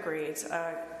 unlike the other grades,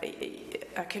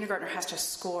 a kindergartner has to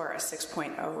score a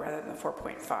 6.0 rather than the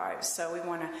 4.5. So we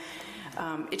want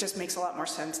to, it just makes a lot more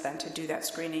sense then to do that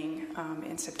screening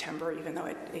in September, even though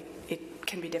it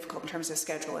can be difficult in terms of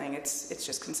scheduling. It's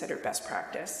just considered best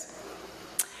practice.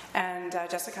 And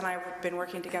Jessica and I have been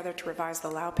working together to revise the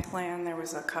LAU plan. There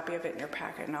was a copy of it in your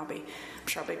packet, and I'm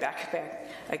sure I'll be back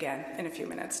again in a few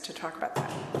minutes to talk about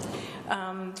that.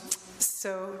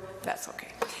 So that's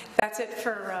okay. That's it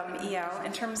for EL.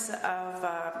 In terms of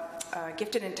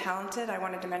gifted and talented, I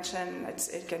wanted to mention,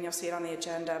 again, you'll see it on the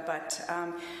agenda, but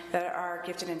that our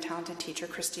gifted and talented teacher,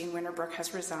 Christine Winterbrook,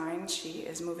 has resigned. She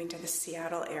is moving to the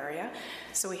Seattle area.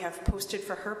 So we have posted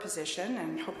for her position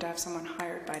and hope to have someone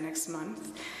hired by next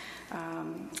month.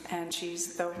 And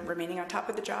she's, though, remaining on top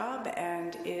of the job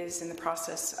and is in the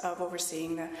process of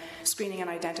overseeing the screening and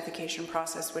identification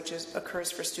process, which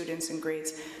occurs for students in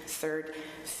grades 3rd,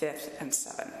 5th, and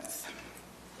 7th.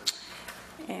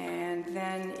 And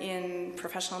then in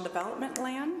professional development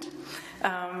land,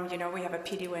 we have a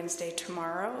PD Wednesday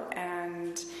tomorrow,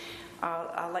 and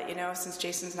I'll let you know, since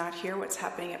Jason's not here, what's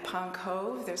happening at Pond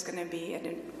Cove. There's going to be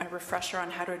a refresher on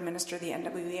how to administer the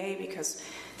NWEA, because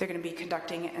they're going to be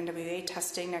conducting NWEA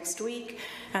testing next week.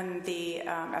 And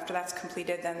after that's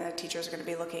completed, then the teachers are going to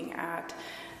be looking at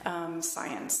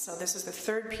science. So this is the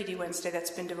third PD Wednesday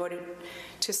that's been devoted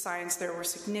to science. There were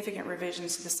significant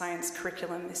revisions to the science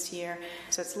curriculum this year.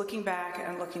 So it's looking back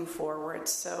and looking forward.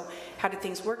 So how did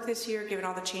things work this year, given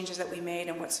all the changes that we made,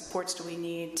 and what supports do we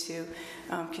need to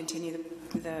continue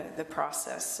the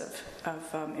process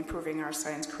of improving our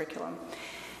science curriculum?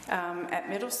 At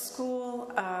middle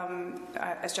school,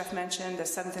 as Jeff mentioned, the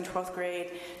 7th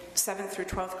through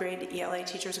 12th grade ELA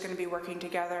teachers are going to be working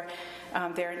together.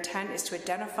 Their intent is to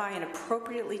identify an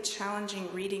appropriately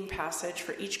challenging reading passage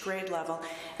for each grade level,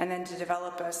 and then to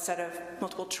develop a set of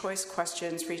multiple choice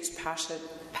questions for each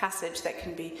passage that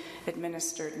can be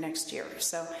administered next year.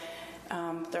 So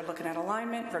they're looking at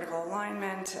alignment, vertical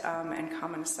alignment, and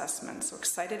common assessment. So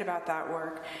excited about that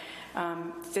work.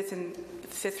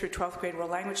 5th through 12th grade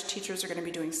world language teachers are going to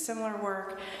be doing similar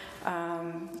work.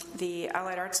 The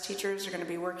allied arts teachers are going to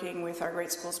be working with our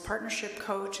Great Schools Partnership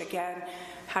coach. Again,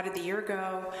 how did the year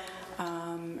go?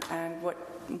 And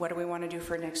what do we want to do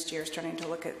for next year? Starting to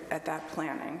look at that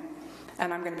planning.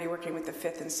 And I'm going to be working with the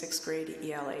 5th and 6th grade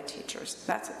ELA teachers.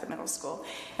 That's at the middle school.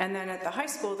 And then at the high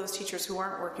school, those teachers who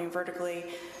aren't working vertically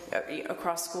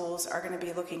across schools are going to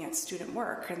be looking at student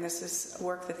work. And this is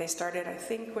work that they started, I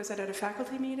think, was it at a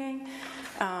faculty meeting?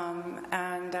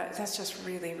 And that's just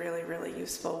really, really, really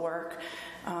useful work.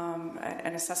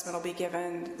 An assessment will be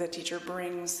given. The teacher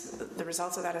brings the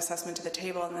results of that assessment to the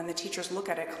table, and then the teachers look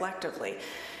at it collectively.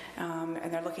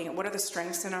 And they're looking at what are the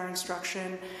strengths in our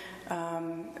instruction.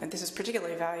 And this is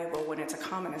particularly valuable when it's a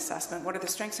common assessment. What are the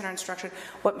strengths in our instruction?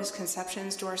 What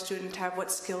misconceptions do our students have?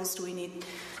 What skills do we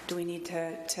need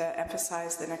to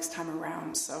emphasize the next time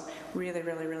around? So really,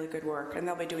 really, really good work. And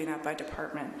they'll be doing that by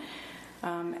department.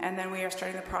 And then we are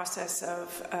starting the process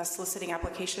of soliciting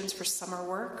applications for summer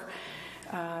work.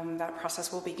 That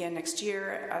process will begin next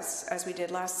year. As we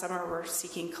did last summer, we're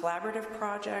seeking collaborative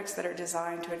projects that are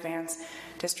designed to advance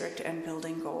district and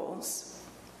building goals.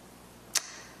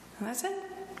 And that's it.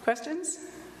 Questions?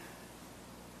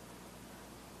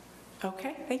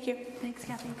 Okay, thank you. Thanks,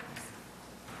 Kathy.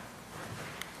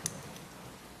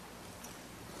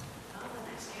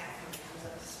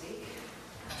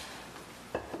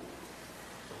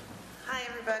 Hi,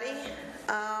 everybody.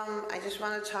 I just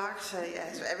want to talk. So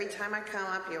every time I come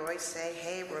up, you always say,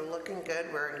 hey, we're looking good.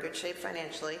 We're in good shape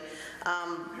financially.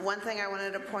 One thing I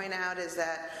wanted to point out is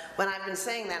that when I've been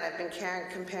saying that, I've been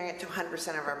comparing it to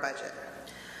 100% of our budget.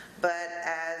 But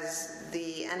as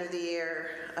the end of the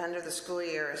year, end of the school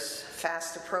year is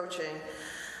fast approaching,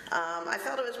 I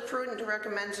felt it was prudent to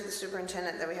recommend to the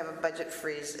superintendent that we have a budget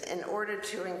freeze in order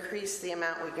to increase the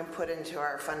amount we can put into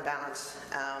our fund balance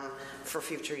for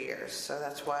future years. So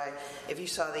that's why, if you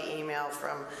saw the email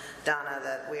from Donna,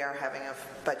 that we are having a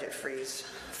budget freeze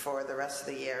for the rest of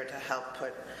the year to help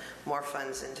put more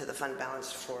funds into the fund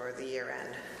balance for the year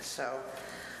end. So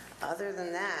other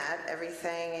than that,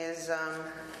 everything is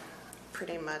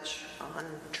pretty much on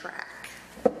track.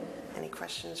 Any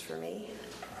questions for me?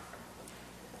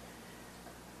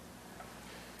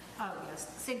 Oh, yes.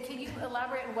 So can you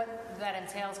elaborate on what that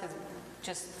entails? Because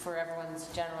just for everyone's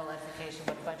general edification,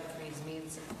 what budget freeze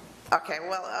means. Okay,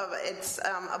 well, it's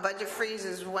a budget freeze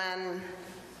is when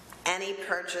any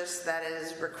purchase that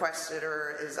is requested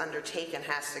or is undertaken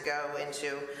has to go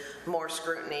into more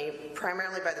scrutiny,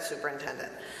 primarily by the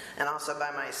superintendent and also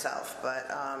by myself. But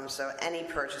so any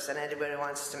purchase that anybody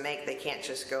wants to make, they can't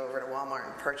just go over to Walmart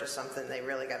and purchase something. They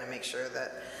really got to make sure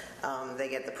that they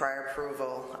get the prior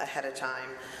approval ahead of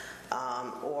time.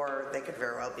 Or they could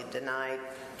very well be denied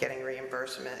getting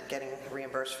reimbursed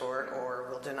for it, or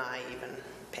will deny even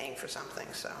paying for something.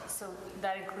 So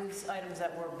that includes items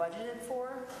that were budgeted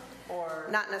for, or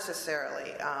not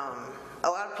necessarily. A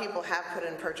lot of people have put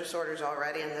in purchase orders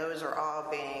already, and those are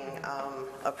all being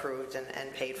approved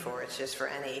and paid for. It's just for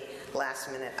any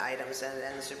last-minute items,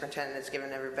 and the superintendent has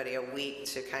given everybody a week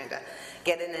to kind of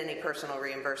get in any personal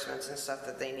reimbursements and stuff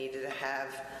that they needed to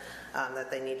have,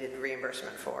 that they needed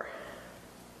reimbursement for.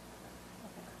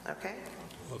 Okay?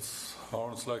 It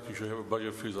sounds like you should have a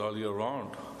budget freeze all year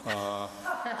round.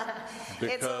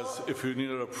 Because if you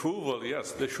need an approval,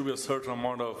 yes, there should be a certain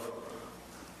amount of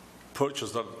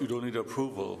purchase that you don't need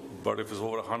approval. But if it's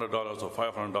over $100 or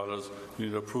 $500, you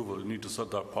need approval. You need to set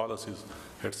that policies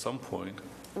at some point.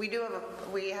 We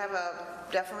have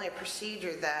definitely a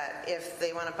procedure that if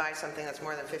they want to buy something that's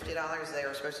more than $50, they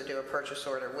are supposed to do a purchase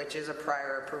order, which is a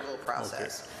prior approval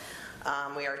process. Okay.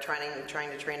 We are trying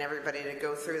to train everybody to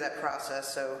go through that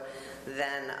process, so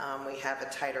then we have a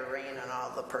tighter rein on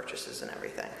all the purchases and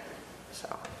everything.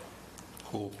 So.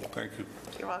 Cool. Thank you.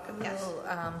 You're welcome. Yes.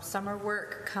 Will summer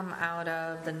work come out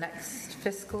of the next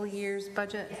fiscal year's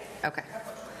budget? Okay.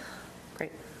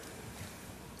 Great.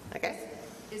 Okay.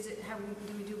 do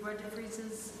we do budget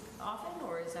freezes often,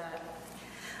 or is that?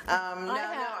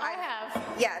 I have.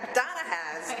 Yeah, Donna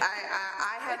has.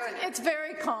 I haven't. It's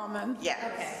very common. Yeah.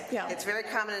 Okay. Yeah. It's very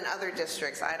common in other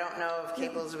districts. I don't know if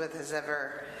Cape Elizabeth has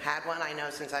ever had one. I know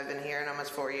since I've been here in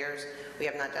almost 4 years, we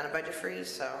have not done a budget freeze.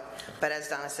 So, but as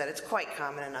Donna said, it's quite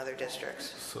common in other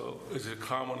districts. So is it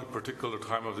common at a particular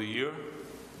time of the year?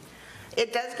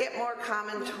 It does get more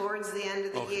common towards the end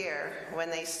of the year when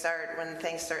things start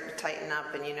to tighten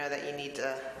up, and you know that you need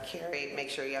to make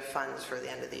sure you have funds for the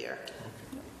end of the year.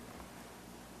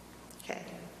 Okay.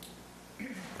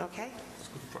 Okay.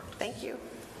 Thank you.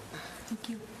 Thank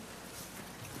you.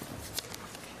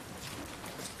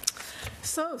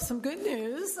 So, some good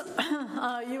news.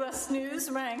 U.S. News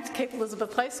ranked Cape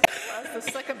Elizabeth High School as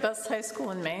the second best high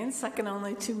school in Maine, second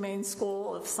only to Maine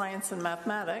School of Science and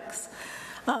Mathematics.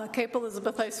 Cape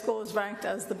Elizabeth High School is ranked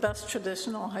as the best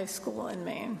traditional high school in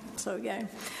Maine. So, yay.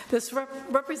 This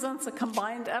represents a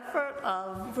combined effort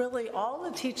of really all the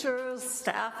teachers,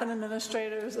 staff, and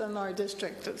administrators in our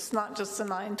district. It's not just a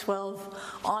 9-12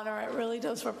 honor. It really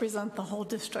does represent the whole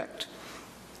district.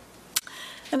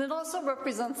 And it also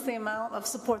represents the amount of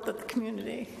support that the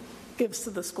community gives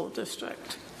to the school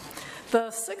district. The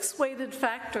 6 weighted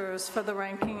factors for the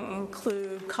ranking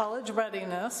include college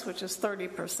readiness, which is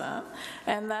 30%,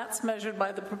 and that's measured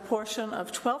by the proportion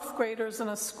of 12th graders in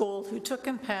a school who took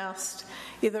and passed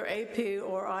either AP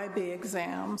or IB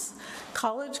exams.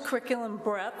 College curriculum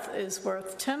breadth is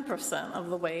worth 10% of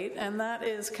the weight, and that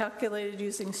is calculated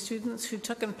using students who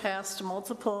took and passed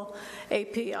multiple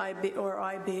AP, IB, or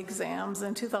IB exams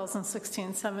in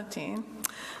 2016-17.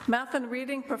 Math and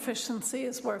reading proficiency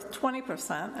is worth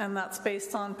 20%, and that's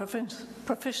based on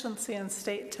proficiency in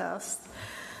state tests.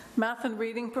 Math and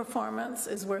reading performance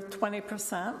is worth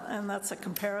 20%, and that's a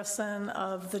comparison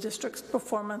of the district's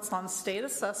performance on state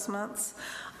assessments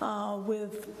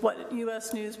with what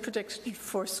U.S. News predicted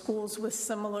for schools with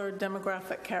similar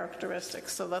demographic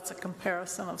characteristics. So that's a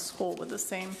comparison of schools with the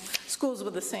same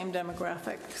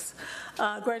demographics.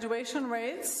 Graduation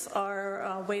rates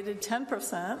are weighted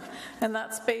 10%, and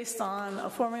that's based on a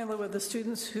formula with the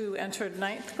students who entered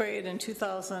 9th grade in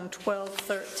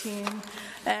 2012-13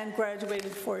 and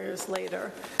graduated 4 years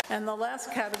later. And the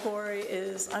last category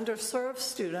is underserved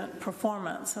student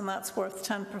performance, and that's worth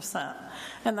 10%.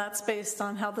 And that's based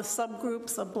on how the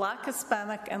subgroups of Black,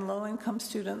 Hispanic, and low-income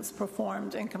students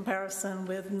performed in comparison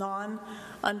with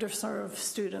non-underserved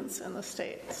students in the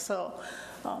state. So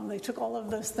they took all of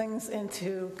those things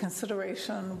into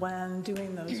consideration when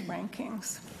doing those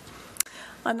rankings.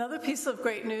 Another piece of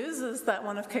great news is that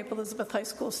one of Cape Elizabeth High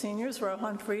School seniors,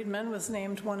 Rohan Friedman, was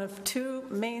named one of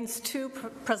Maine's 2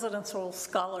 presidential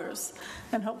scholars,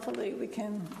 and hopefully we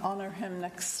can honor him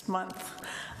next month.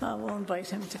 We'll invite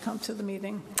him to come to the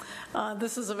meeting.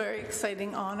 This is a very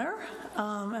exciting honor,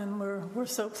 and we're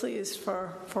so pleased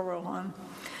for Rohan.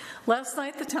 Last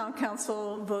night, the Town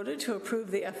Council voted to approve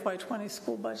the FY20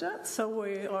 school budget, so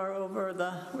we are over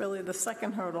the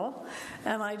second hurdle.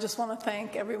 And I just want to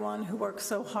thank everyone who worked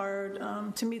so hard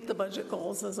to meet the budget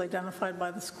goals as identified by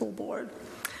the school board.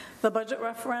 The budget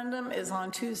referendum is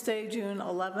on Tuesday, June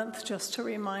 11th, just to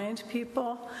remind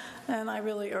people, and I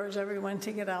really urge everyone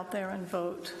to get out there and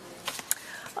vote.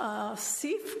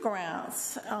 CEF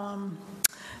grants.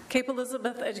 Cape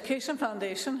Elizabeth Education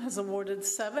Foundation has awarded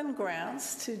 7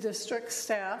 grants to district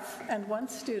staff and 1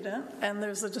 student, and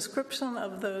there's a description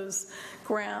of those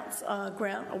grant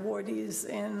awardees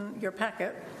in your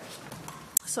packet.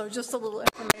 So just a little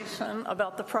information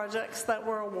about the projects that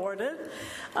were awarded.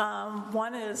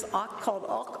 One is called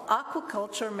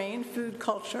Aquaculture, Maine Food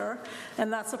Culture,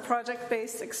 and that's a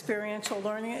project-based experiential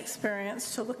learning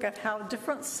experience to look at how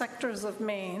different sectors of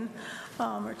Maine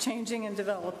are changing and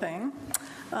developing.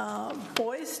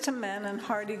 Boys to Men and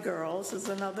Hardy Girls is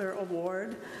another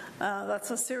award.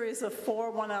 That's a series of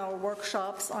 4 one-hour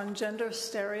workshops on gender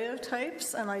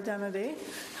stereotypes and identity,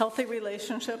 healthy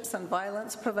relationships and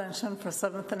violence prevention for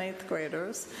 7th and 8th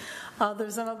graders.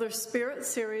 There's another Spirit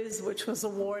series which was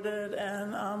awarded,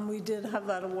 and we did have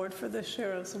that award for this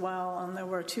year as well, and there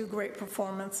were 2 great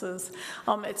performances.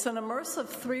 It's an immersive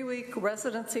 3-week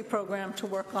residency program to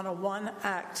work on a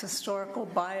 1-act historical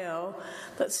bio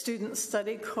that students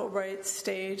study, co-write,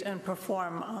 stage, and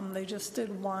perform. They just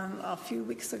did one a few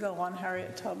weeks ago on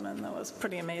Harriet Tubman. That was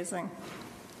pretty amazing.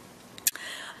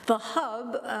 The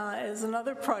Hub is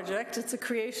another project. It's a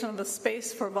creation of a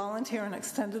space for volunteer and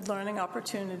extended learning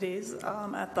opportunities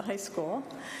at the high school.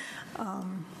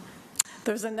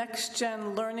 There's a Next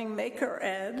Gen Learning Maker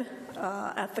Ed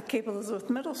at the Cape Elizabeth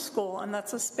Middle School, and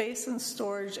that's a space and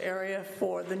storage area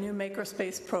for the new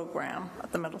Makerspace program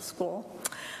at the middle school.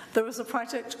 There was a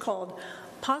project called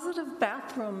Positive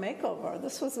Bathroom Makeover.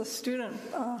 This was a student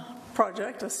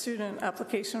project, a student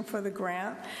application for the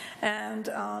grant, and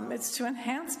it's to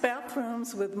enhance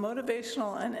bathrooms with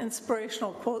motivational and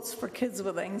inspirational quotes for kids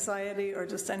with anxiety or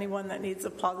just anyone that needs a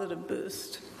positive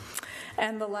boost.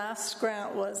 And the last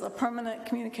grant was a permanent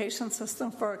communication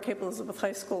system for Cape Elizabeth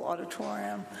High School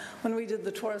auditorium. When we did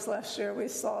the tours last year, we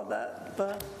saw that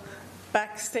the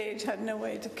backstage had no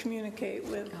way to communicate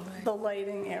with the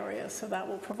lighting area, so that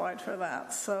will provide for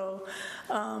that. So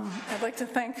I'd like to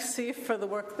thank CEEF for the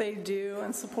work they do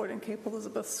in supporting Cape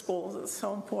Elizabeth schools. It's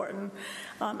so important.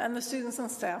 And the students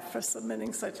and staff for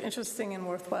submitting such interesting and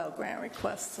worthwhile grant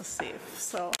requests to CEEF.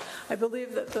 So I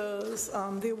believe that those,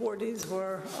 the awardees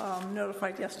were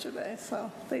notified yesterday, so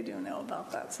they do know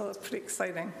about that, so it's pretty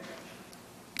exciting.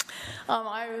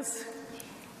 I was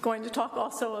going to talk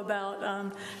also about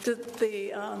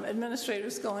the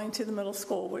administrators going to the middle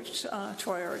school, which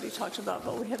Troy already talked about,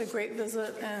 but we had a great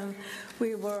visit, and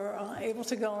we were able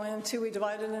to go into, we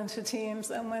divided into teams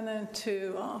and went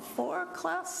into four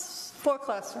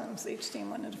classrooms. Each team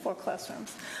went into 4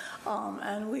 classrooms.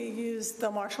 And we used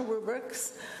the Marshall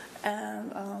rubrics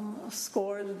and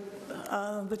scored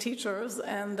the teachers,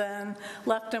 and then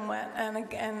left and went.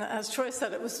 And as Troy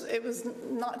said, it was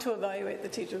not to evaluate the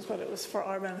teachers, but it was for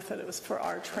our benefit. It was for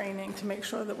our training to make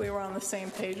sure that we were on the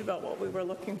same page about what we were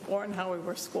looking for and how we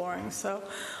were scoring. So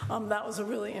that was a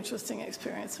really interesting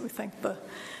experience. We thank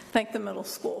the middle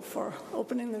school for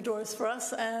opening the doors for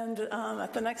us. And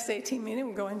at the next team meeting,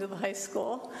 we're going to the high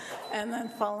school. And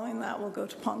then following that, we'll go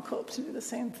to Pond Cope to do the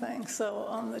same thing.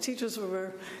 So the teachers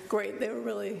were great. They were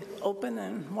really open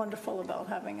and wonderful about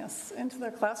having us into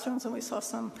their classrooms, and we saw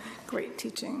some great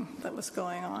teaching that was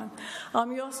going on.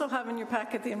 You also have in your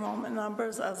packet the enrollment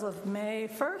numbers as of May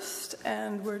 1st,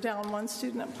 and we're down 1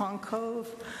 student at Pond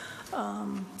Cove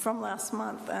from last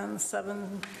month and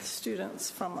 7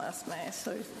 students from last May.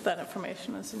 So that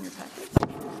information is in your packet.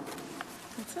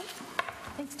 That's it.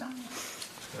 Thanks, Donna.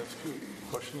 That's good.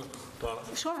 Question, Donna?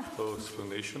 Sure.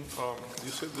 Explanation.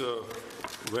 You said the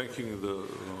ranking,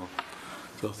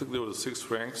 so I think there were 6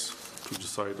 ranks to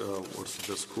decide what's the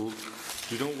best school.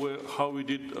 Do you know how we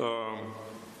did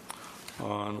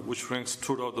on which ranks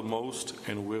stood out the most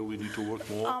and where we need to work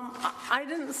more? I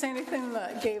didn't say anything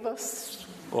that gave us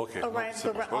a rank.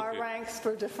 Our ranks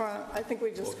for different. I think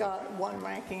we just got 1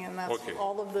 ranking, and that's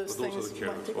all of those things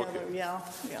went together. Okay. Yeah.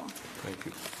 Thank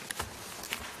you.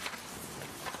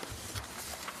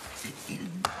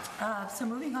 So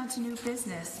moving on to new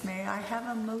business, may I have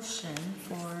a motion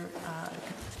for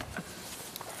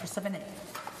 7A?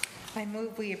 I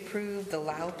move we approve the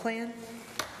LAU plan.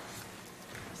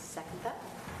 Second that.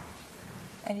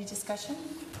 Any discussion?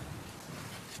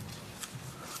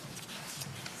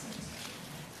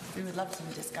 We would love some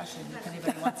discussion if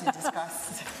anybody wants to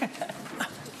discuss.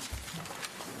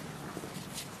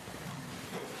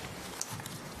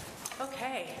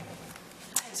 Okay.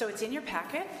 So it's in your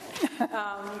packet.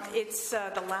 It's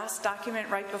the last document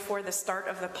right before the start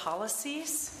of the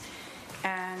policies.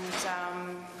 And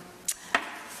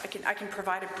I can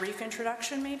provide a brief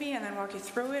introduction maybe and then walk you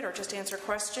through it, or just answer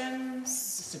questions.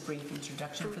 Just a brief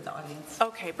introduction for the audience.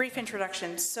 Okay, brief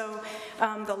introduction. So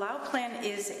the LAU plan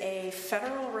is a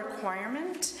federal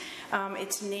requirement.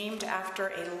 It's named after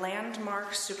a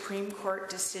landmark Supreme Court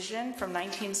decision from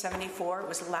 1974. It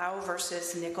was Lau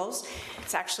versus Nichols.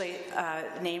 It's actually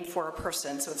named for a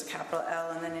person, so it's a capital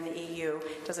L and then an EU.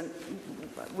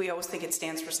 We always think it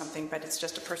stands for something, but it's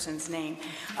just a person's name.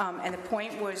 And the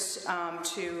point was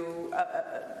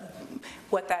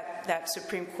what that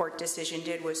Supreme Court decision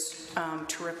did was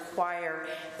to require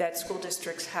that school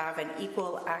districts have an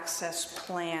equal access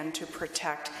plan to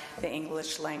protect the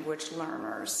English language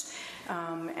learners.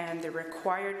 And the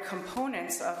required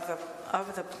components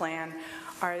of the plan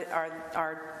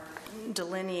are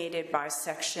delineated by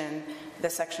the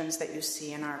sections that you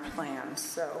see in our plan.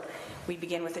 So we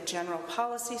begin with a general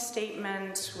policy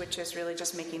statement, which is really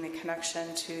just making the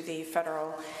connection to the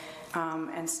federal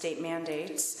and state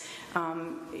mandates.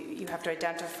 You have to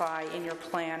identify in your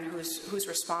plan who's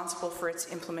responsible for its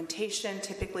implementation.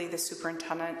 Typically, the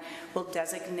superintendent will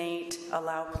designate a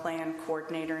LAU plan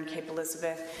coordinator in Cape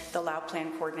Elizabeth. The LAU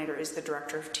plan coordinator is the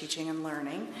director of teaching and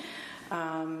learning.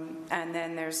 And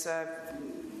then there's a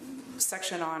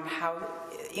section on how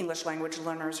English language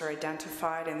learners are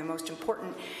identified, and the most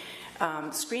important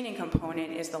screening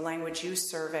component is the language use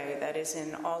survey that is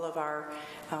in all of our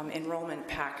enrollment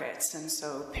packets. And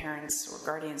so parents or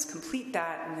guardians complete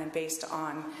that, and then based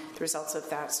on the results of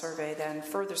that survey, then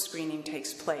further screening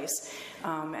takes place.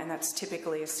 And that's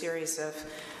typically a series of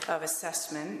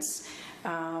assessments.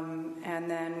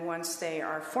 And then once they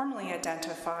are formally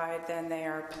identified, then they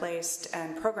are placed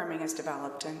and programming is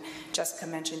developed. And Jessica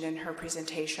mentioned in her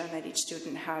presentation that each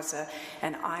student has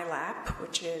an ILAP,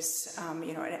 which is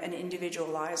an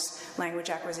individualized language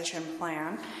acquisition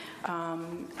plan.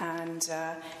 And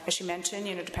as she mentioned,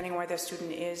 depending on where the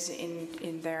student is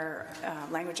in their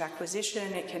language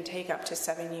acquisition, it can take up to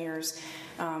 7 years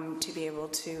to be able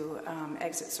to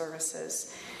exit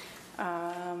services.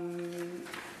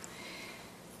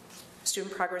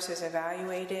 Student progress is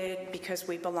evaluated because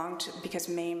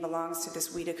Maine belongs to this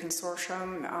WIDA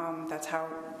consortium.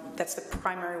 That's the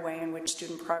primary way in which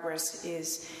student progress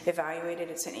is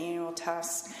evaluated. It's an annual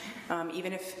test.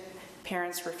 Even if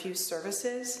parents refuse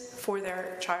services for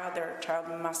their child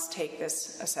must take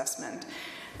this assessment.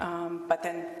 But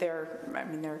then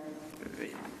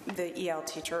the EL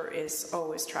teacher is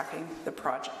always tracking the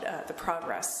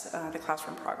progress, the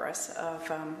classroom progress of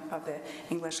the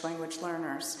English language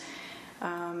learners.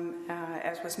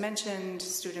 As was mentioned,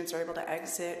 students are able to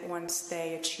exit once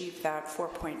they achieve that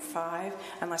 4.5,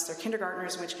 unless they're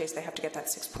kindergartners, in which case they have to get that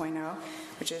 6.0,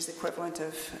 which is the equivalent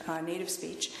of native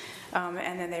speech.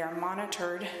 And then they are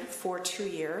monitored for 2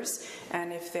 years,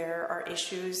 and if there are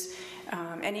issues,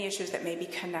 any issues that may be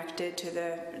connected to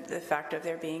the fact of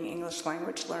their being English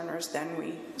language learners, then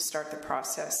we start the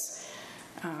process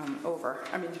over.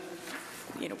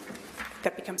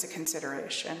 That becomes a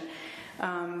consideration.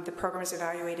 The program is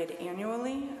evaluated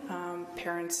annually.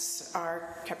 Parents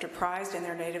are kept apprised in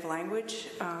their native language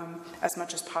as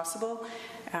much as possible.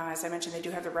 As I mentioned, they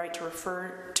do have the right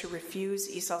to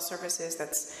refuse ESOL services.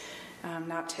 That's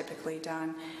not typically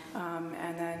done.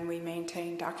 And then we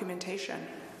maintain documentation.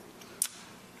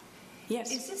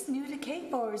 Yes. Is this new to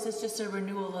CAPE, or is this just a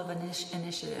renewal of an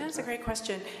initiative? That's a great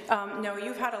question. No,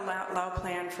 you've had a LAU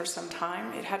plan for some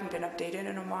time. It hadn't been updated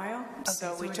in a while,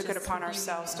 so we took it upon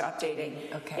ourselves to update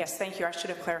it. Okay. Yes, thank you. I should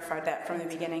have clarified that from the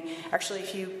beginning. Actually,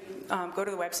 if you go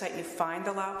to the website and you find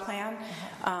the LAU plan,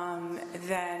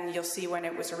 then you'll see when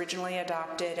it was originally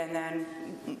adopted and then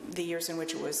the years in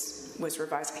which it was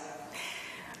revised.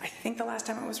 I think the last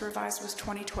time it was revised was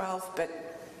 2012, but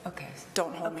okay,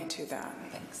 don't hold me to that.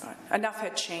 Thanks. But enough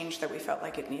had changed that we felt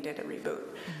like it needed a reboot.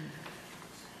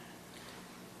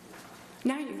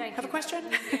 Now you have a question?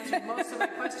 You answered most of my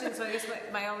questions, so I guess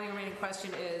my only remaining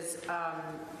question is,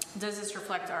 does this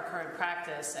reflect our current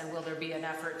practice, and will there be an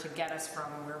effort to get us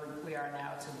from where we are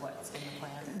now to what's in the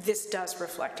plan? This does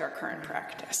reflect our current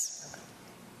practice.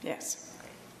 Yes.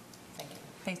 Thank you.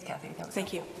 Thanks, Kathy. That was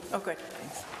Thank you. Oh, good.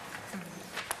 Thanks.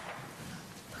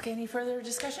 Okay, any further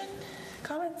discussion?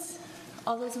 Comments?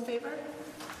 All those in favor?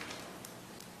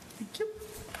 Thank you.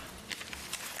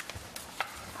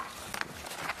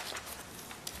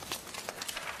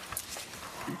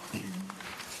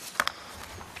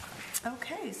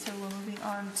 Okay, so we're moving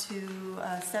on to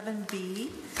 7B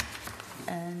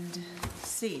and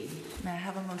C. May I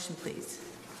have a motion, please?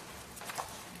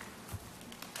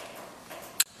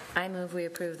 I move we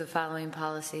approve the following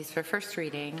policies for first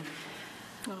reading.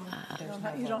 You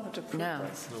don't have to approve No.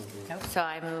 this. So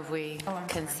I move we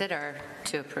consider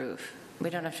to approve.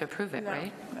 We don't have to approve it, No,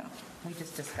 right? no. We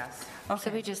just discussed. So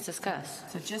we just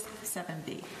discussed. So just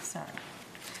 7B, sorry.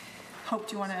 Hope,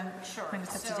 do you want to bring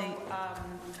us up to date?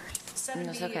 7B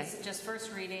That's okay. is just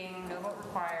first reading, no vote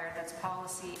required. That's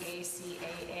policy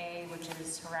ACAA, which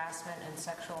is harassment and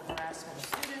sexual harassment of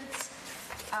students.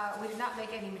 We did not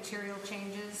make any material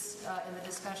changes in the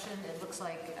discussion. It looks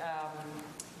like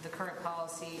the current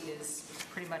policy is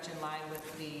pretty much in line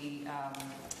with the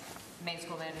Maine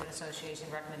School Management Association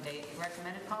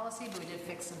recommended policy, but we did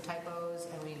fix some typos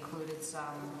and we included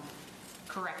some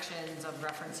corrections of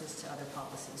references to other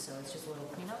policies. So it's just a little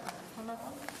cleanup on that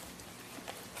one.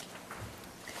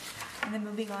 And then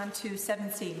moving on to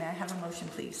 7C, may I have a motion,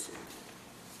 please?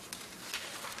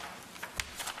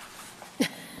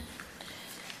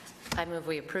 I move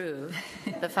we approve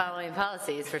the following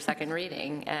policies for second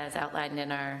reading as outlined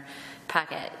in our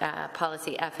packet.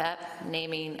 Policy FF,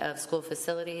 naming of school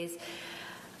facilities,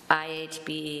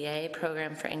 IHBEA,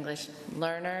 program for English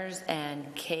learners,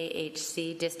 and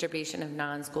KHC, distribution of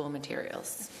non-school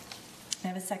materials. May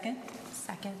I have a second?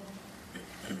 Second.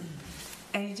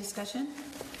 Any discussion?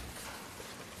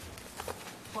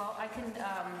 Well, I can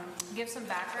give some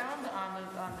background on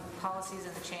the policies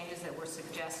and the changes that we're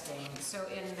suggesting. So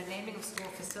in the naming of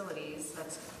school facilities,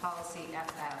 that's policy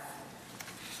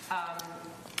FF,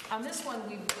 On this one,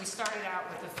 we started out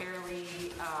with a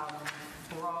fairly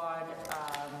broad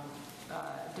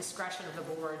discretion of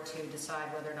the board to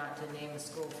decide whether or not to name a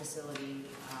school facility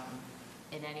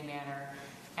in any manner.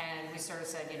 And we sort of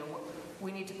said, you know,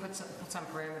 we need to put some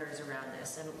parameters around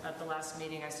this. And at the last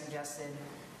meeting, I suggested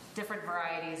different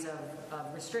varieties of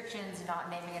restrictions, not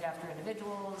naming it after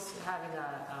individuals, having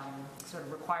sort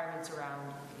of requirements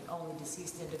around only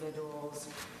deceased individuals.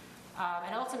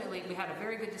 And ultimately, we had a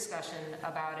very good discussion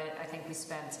about it. I think we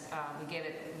gave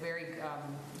it very,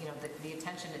 the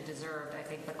attention it deserved, I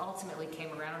think, but ultimately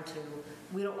came around to,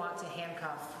 we don't want to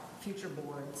handcuff future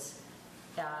boards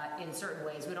in certain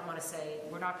ways. We don't want to say,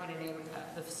 we're not going to name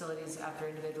the facilities after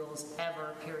individuals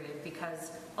ever, period,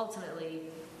 because ultimately,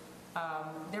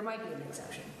 there might be an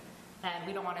exception. And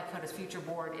we don't want to put a future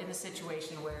board in a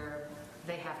situation where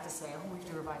they have to say, oh, we have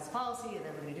to revise the policy, and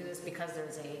then we're going to do this because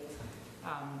there's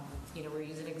we're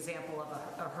using an example of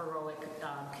a heroic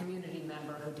community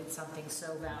member who did something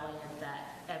so valiant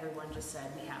that everyone just said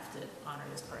we have to honor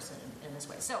this person in this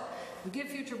way. So we give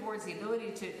future boards the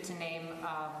ability to name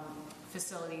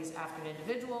facilities after an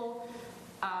individual,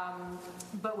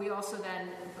 but we also then,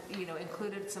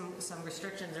 included some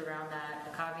restrictions around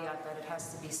that, a caveat that it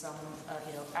has to be some,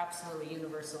 absolutely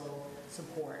universal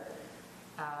support.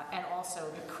 And also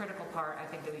the critical part I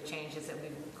think that we changed is that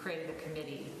we've created a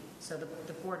committee. So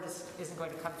the board isn't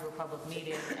going to come to a public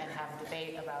meeting and have a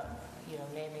debate about,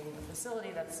 naming the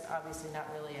facility. That's obviously not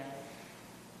really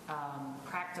a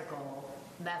practical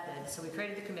method. So we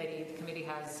created the committee. The committee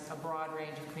has a broad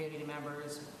range of community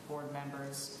members, board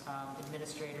members,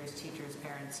 administrators, teachers,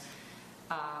 parents,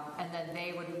 and then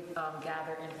they would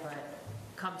gather input,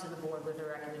 come to the board with a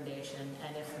recommendation,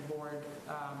 and if the board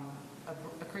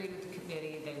agreed with the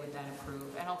committee, they would then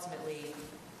approve. And ultimately,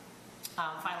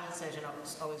 final decision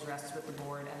always rests with the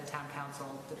board and the town council,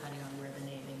 depending on where the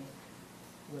naming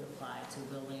would apply to a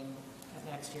building,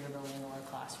 an exterior building, or a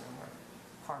classroom, or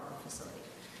part of a facility.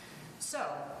 So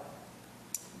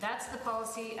that's the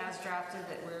policy as drafted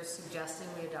that we're suggesting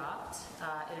we adopt.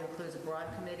 It includes a broad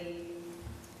committee,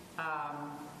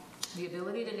 the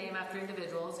ability to name after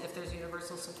individuals if there's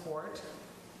universal support.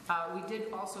 We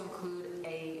did also include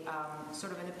a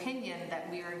sort of an opinion that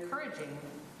we are encouraging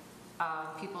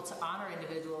people to honor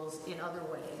individuals in other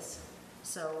ways.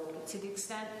 So to the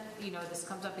extent, this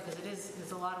comes up because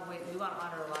there's a lot of ways, we want to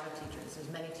honor a lot of teachers. There's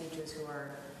many teachers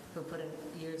who put in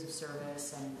years of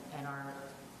service and are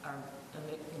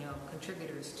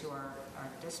contributors to our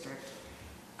district.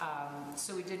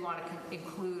 So we did want to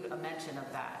include a mention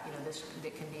of that.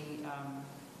 They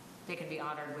can be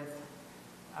honored with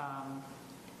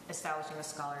establishing a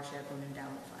scholarship or an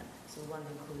endowment fund. So we wanted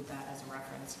to include that as a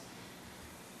reference.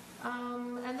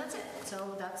 And that's it.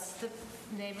 So that's the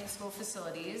naming school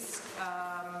facilities.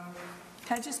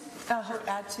 Can I just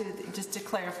add just to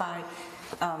clarify,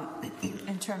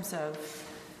 in terms of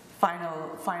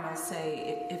final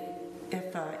say,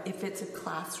 if it's a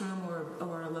classroom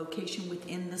or a location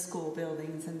within the school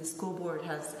buildings, and the school board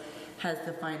has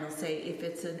the final say. If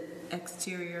it's an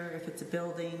exterior, if it's a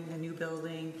building, a new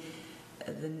building,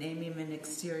 the naming of an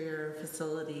exterior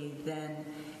facility, then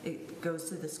it goes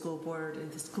to the school board,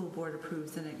 and the school board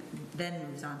approves, and it then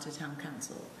moves on to town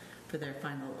council for their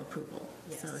final approval.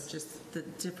 Yes. So it's just the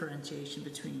differentiation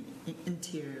between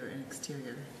interior and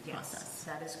exterior process. Yes,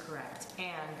 that is correct.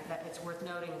 And that it's worth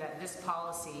noting that this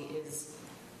policy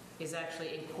is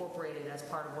actually incorporated as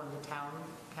part of one of the town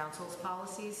council's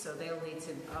policies, so they'll need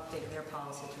to update their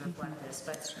policy to reflect this.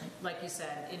 But like you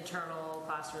said, internal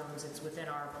classrooms, it's within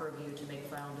our purview to make a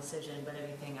final decision, but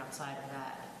anything outside of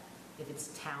that, if it's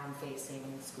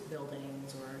town-facing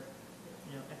buildings or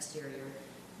exterior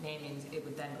namings, it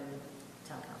would then go to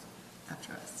town council.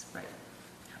 After us, right.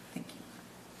 Thank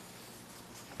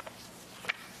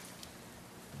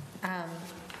you.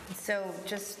 So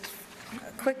just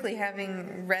quickly,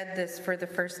 having read this for the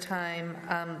first time,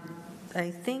 I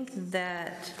think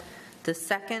that the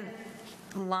second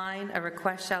line, a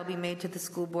request shall be made to the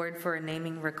school board for a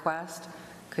naming request,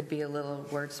 could be a little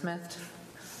wordsmithed.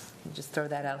 Just throw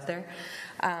that out there.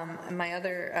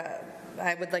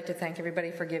 I would like to thank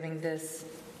everybody for giving this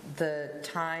the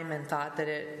time and thought that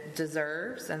it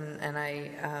deserves, and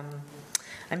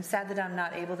I'm sad that I'm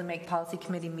not able to make policy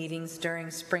committee meetings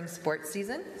during spring sports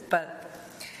season, but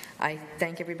I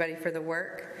thank everybody for the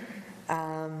work.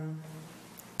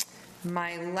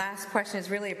 My last question is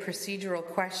really a procedural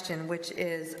question, which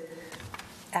is,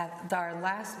 at our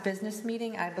last business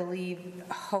meeting, I believe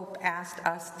Hope asked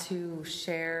us to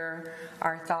share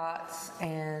our thoughts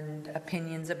and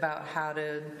opinions about how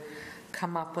to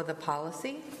come up with a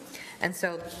policy. And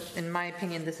so, in my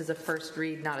opinion, this is a first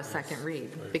read, not a second read,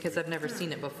 because I've never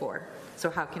seen it before. So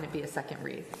how can it be a second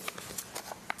read?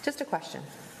 Just a question.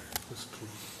 That's true.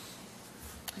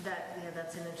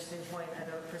 That's an interesting point. I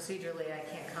know procedurally I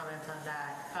can't comment on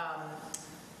that.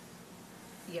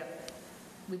 Yep.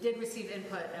 We did receive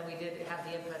input, and we did have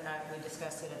the input, we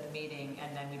discussed it at the meeting,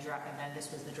 and then and then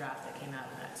this was the draft that came out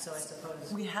of that. So I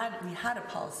suppose We had a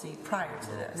policy prior to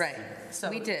this. Right. So,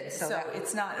 We did, so that-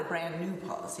 it's not a brand new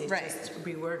policy, it's Right. just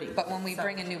rewording. But when we So-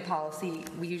 bring a new policy,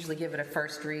 we usually give it a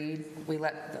first read. We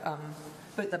let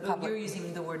But the public. you're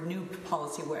using the word new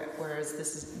policy, whereas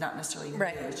this is not necessarily new,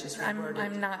 Right. it's just I'm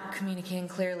reworded. not communicating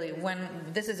clearly.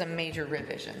 When this is a major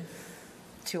revision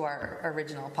to our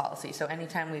original policy. So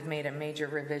anytime we've made a major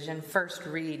revision, first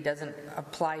read doesn't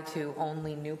apply to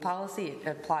only new policy. It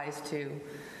applies to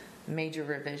major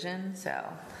revision. So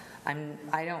I'm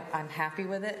happy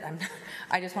with it.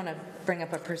 I just want to bring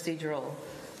up a procedural.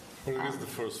 Well, it is the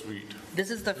first read. This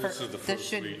is the This first. is the This first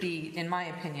should read. be, in my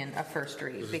opinion, a first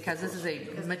read This is because the this is a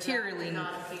because materially it did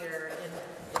not appear in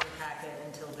the packet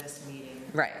until this meeting.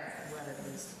 Right. Whether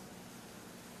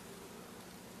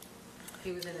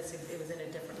it was in a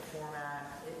different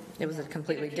format. It was a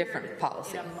completely appeared different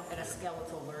policy. in a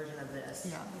skeletal version of this.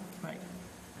 Yeah, right.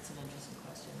 That's an interesting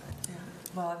question. Yeah.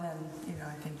 Well, and then,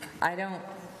 I think.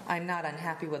 I'm not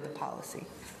unhappy with the policy.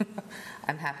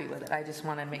 I'm happy with it. I just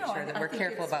want to make No, sure that I we're think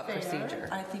careful it's about fair. procedure.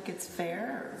 I think it's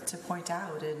fair to point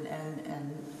out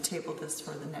and table this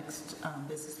for the next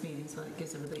business meeting, so it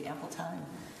gives everybody ample time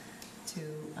to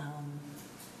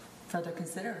further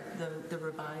consider the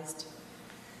revised.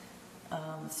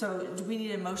 So do we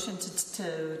need a motion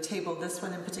to table this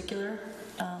one in particular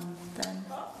then?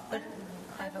 But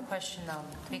I have a question though,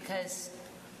 because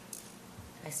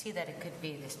I see that it could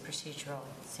be this procedural,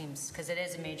 seems, because it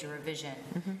is a major revision.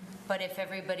 But if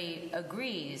everybody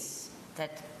agrees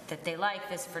that they like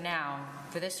this for now,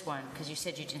 for this one, because you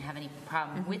said you didn't have any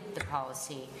problem with the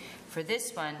policy, for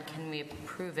this one, can we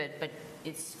approve it? But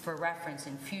it's for reference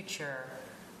in future,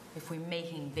 if we're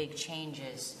making big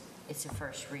changes, it's a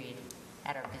first read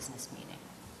at our business meeting.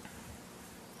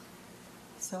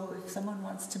 So if someone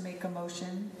wants to make a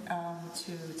motion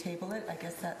to table it, I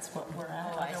guess that's what we're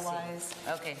at. Oh, I see. Otherwise,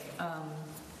 Okay.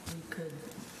 we could.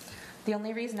 The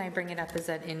only reason I bring it up is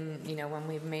that when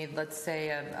we've made, let's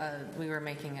say, we were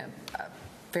making a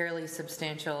fairly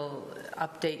substantial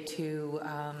update to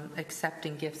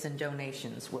accepting gifts and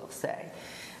donations, we'll say.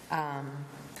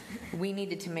 We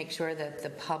needed to make sure that the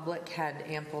public had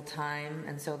ample time,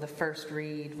 and so the first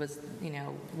read was,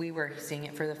 we were seeing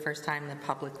it for the first time, the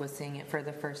public was seeing it for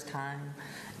the first time.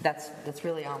 That's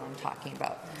really all I'm talking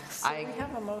about. So we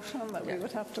have a motion, but we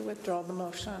would have to withdraw the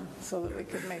motion so that we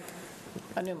could make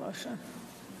a new motion.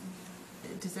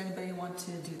 Does anybody want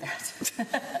to do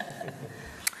that?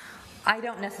 I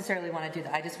don't necessarily want to do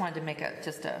that. I just wanted to make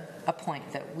just a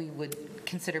point that we would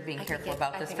consider being careful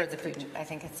about this for the future. I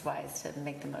think it's wise to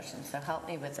make the motion, so help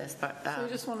me with this. But So you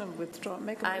just want to withdraw,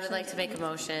 make a motion? I would like to make a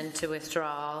motion to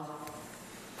withdraw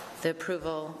the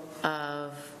approval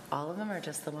of all of them or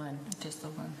just the one? Just the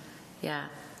one. Yeah,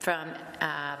 from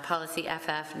policy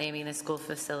FF, naming the school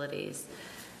facilities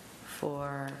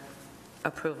for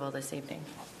approval this evening.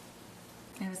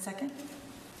 You have a second?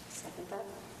 Second that.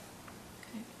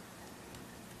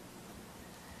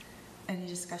 Any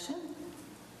discussion?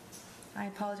 I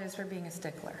apologize for being a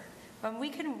stickler. We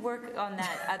can work on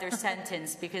that other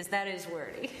sentence because that is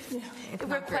wordy. The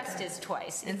request is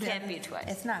twice. It can't be twice.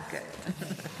 It's not good.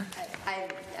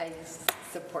 I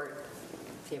support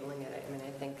tabling it. I mean,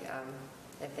 I think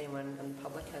if anyone in the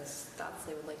public has thoughts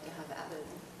they would like to have added.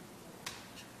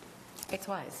 It's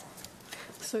wise.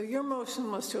 So your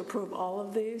motion was to approve all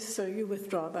of these, so you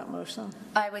withdraw that motion?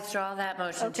 I withdraw that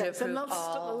motion to Okay, so approve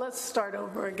all. let's start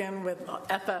over again with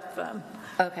FF then.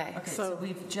 Okay. Okay, so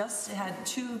we've just had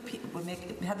two people,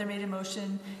 Heather made a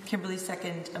motion, Kimberly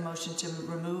second a motion to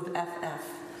remove FF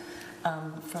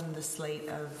from the slate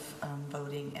of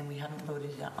voting, and we haven't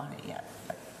voted on it yet.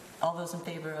 But all those in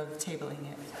favor of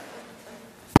tabling it?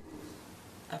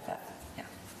 FF, yeah.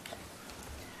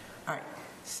 All right,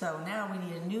 so now we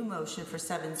need a new motion for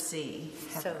 7C.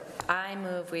 So I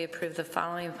move we approve the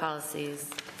following policies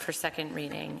for second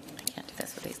reading. I can't do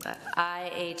this with these left.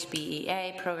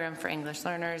 IHBEA, Program for English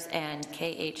Learners, and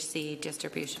KHC,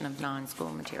 Distribution of Non-School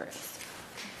Materials.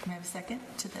 Can I have a second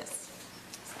to this?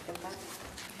 Second that.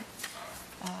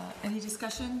 Any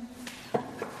discussion?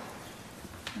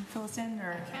 And fill us in,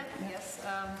 or? Yes.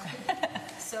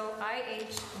 So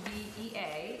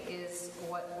IHBEA is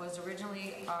what was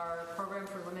originally our program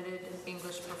for limited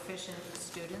English proficient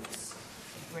students.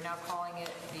 We're now calling it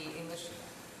the English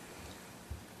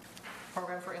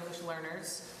Program for English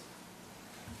learners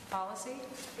policy?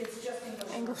 It's just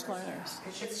English learners.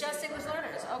 It's just English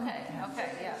learners, okay,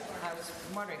 yeah. I was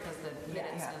wondering because the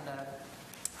minutes and the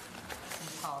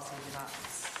policy do not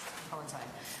coincide.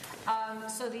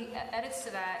 So the edits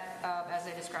to that, as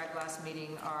I described last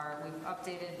meeting, are we've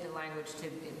updated the language to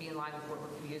be in line with what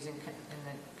we're using in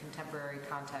the contemporary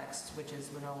context, which is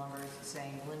we're no longer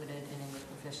saying limited in English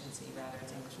proficiency, rather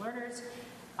it's English learners.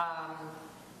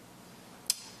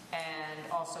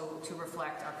 And also to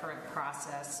reflect our current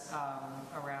process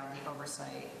around the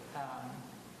oversight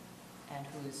and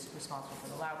who is responsible for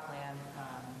the LAU plan.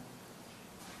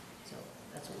 So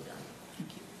that's what we've done.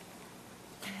 Thank you.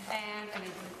 And any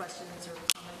questions or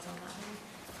comments on that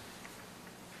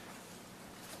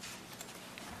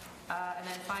one? And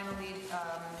then finally,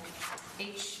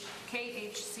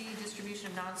 KHC, distribution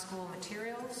of non-school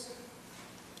materials.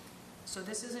 So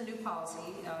this is a new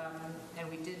policy, and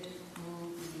we did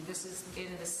move, this is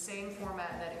in the same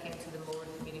format that it came to the board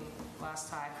meeting last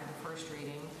time for the first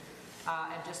reading.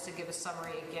 And just to give a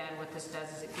summary again, what this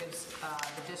does is it gives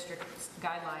the district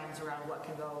guidelines around what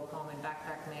can go home in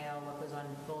backpack mail, what goes on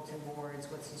bulletin boards,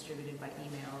 what's distributed by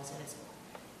emails, and it's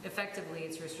effectively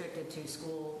it's restricted to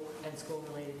school and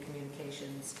school-related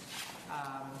communications,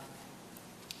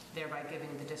 thereby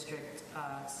giving the district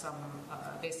some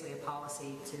basically a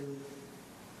policy to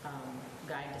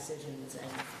guide decisions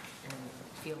and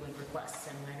fielding requests.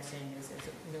 And my understanding is there's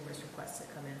numerous requests that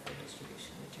come in for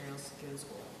distribution materials through the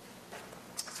school.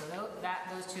 So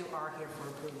those two are here for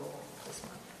approval this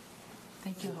month.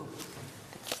 Thank you, Hope.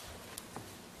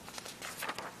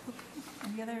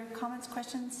 Any other comments,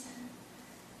 questions?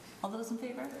 All those in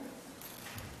favor?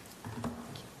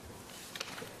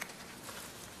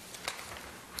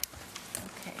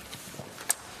 Okay.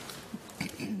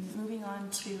 Moving on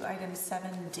to item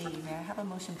 7D. May I have a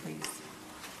motion, please?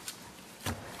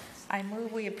 I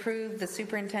move we approve the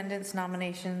superintendent's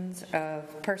nominations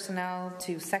of personnel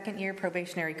to second-year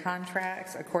probationary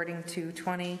contracts according to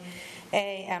 20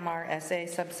 AMRSA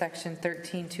subsection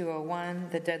 13201.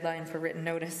 The deadline for written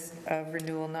notice of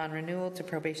renewal, non-renewal to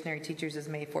probationary teachers is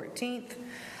May 14th.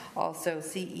 Also,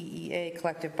 CEEA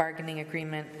collective bargaining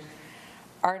agreement,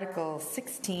 Article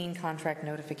 16 contract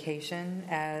notification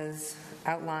as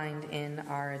outlined in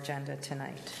our agenda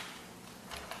tonight.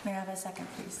 May I have a second,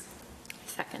 please?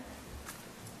 Second.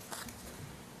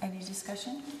 Any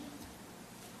discussion?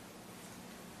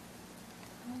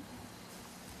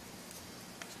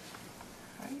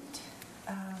 All right.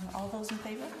 All those in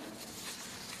favor?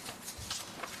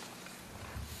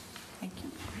 Thank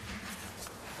you.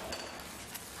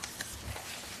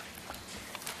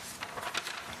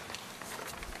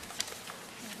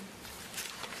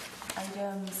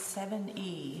 Item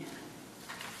 7E.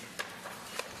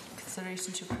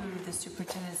 Consideration to approve the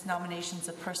superintendent's nominations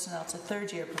of personnel to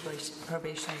third-year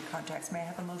probationary contracts. May I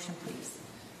have a motion, please?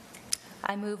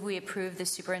 I move we approve the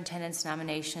superintendent's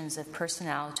nominations of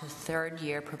personnel to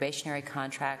third-year probationary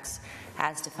contracts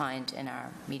as defined in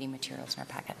our meeting materials in our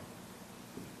packet.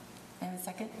 May I have a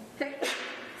second?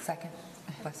 Second.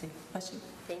 Bless you. Bless you.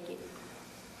 Thank you.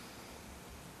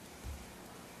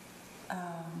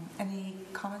 Any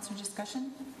comments or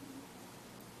discussion?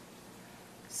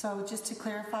 So just to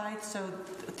clarify,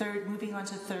 moving on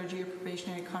to third-year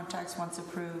probationary contracts, once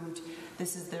approved,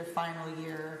 this is their final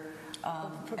year,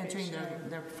 entering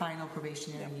their final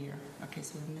probationary year. Okay,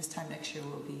 so then this time next year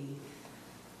we'll be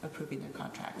approving their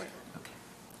contract. Right. Okay.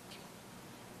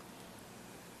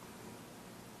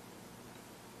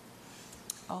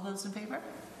 All those in favor?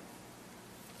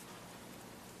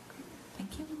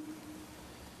 Thank you.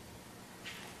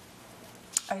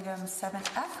 Item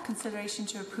 7F, consideration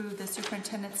to approve the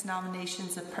superintendent's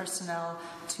nominations of personnel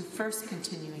to first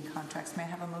continuing contracts. May I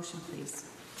have a motion, please?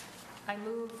 I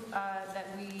move that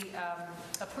we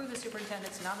approve the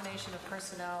superintendent's nomination of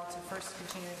personnel to first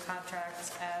continuing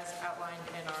contracts as outlined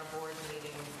in our board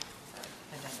meeting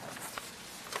agenda.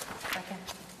 Second.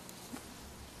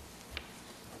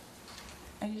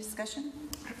 Any discussion?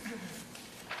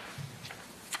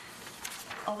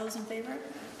 All those in favor?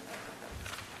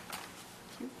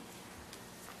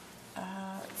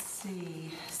 Let's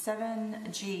see.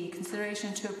 7G,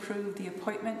 consideration to approve the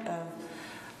appointment of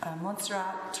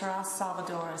Montserrat Taras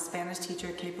Salvador, a Spanish teacher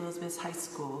at Cape Elizabeth High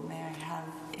School. May I have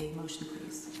a motion,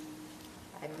 please?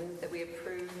 I move that we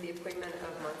approve the appointment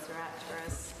of Montserrat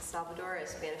Taras Salvador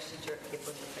as Spanish teacher at Cape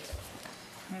Elizabeth High School.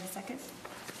 May I have a second?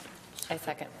 I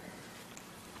second.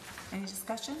 Any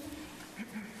discussion?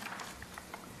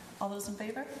 All those in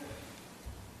favor?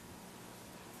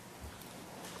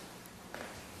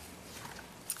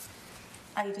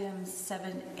 Item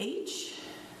 7H.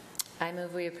 I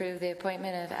move we approve the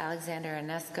appointment of Alexander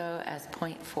Onesco as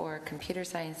 .4 computer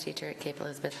science teacher at Cape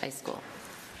Elizabeth High School.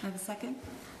 I have a second.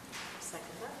 Second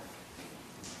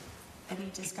that.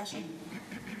 Any discussion?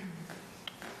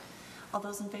 All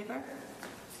those in favor?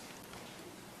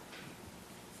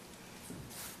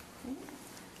 Okay.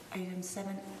 Item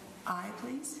 7I,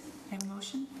 please. May I have a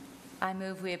motion? I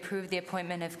move we approve the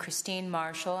appointment of Christine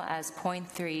Marshall as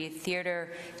 .3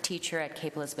 theater teacher at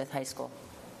Cape Elizabeth High School.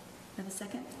 Have a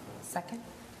second? Second.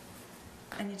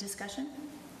 Any discussion?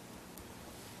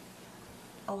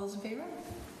 All those in favor?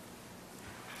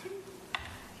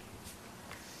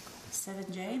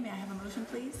 7J, may I have a motion,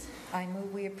 please? I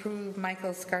move we approve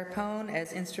Michael Scarpone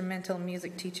as instrumental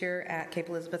music teacher at Cape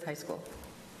Elizabeth High School.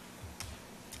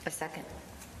 A second.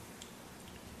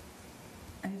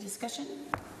 Any discussion?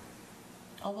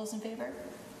 All those in favor?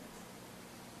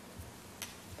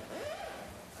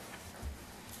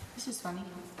 This is funny.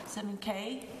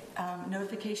 7K,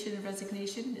 notification of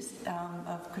resignation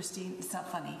of Christine. It's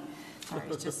not funny. Sorry,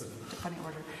 it's just a funny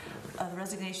order. The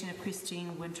resignation of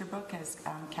Christine Winterbrook, as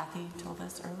Kathy told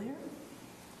us earlier.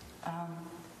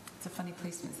 It's a funny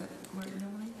placement. Is that where it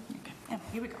normally? Okay. Yeah,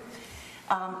 here we go.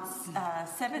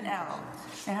 7L.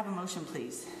 May I have a motion,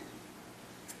 please?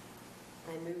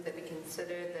 I move that we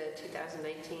consider the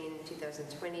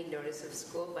 2019-2020 notice of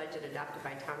school budget adopted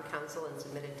by Town Council and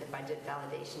submitted to budget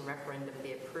validation referendum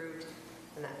be approved,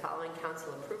 and that following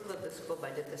council approval of the school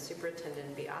budget, the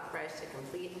superintendent be authorized to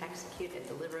complete, execute, and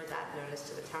deliver that notice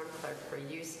to the town clerk for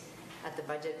use at the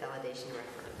budget validation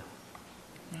referendum.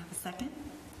 May I have a second?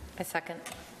 A second.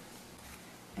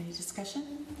 Any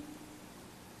discussion?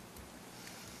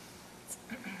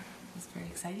 It's very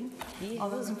exciting. All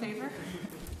those in favor?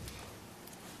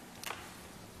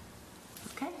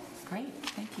 Okay, great,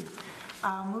 thank you.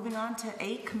 Moving on to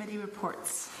 8 committee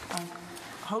reports. I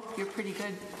hope you're pretty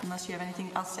good, unless you have anything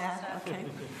else to add. Okay.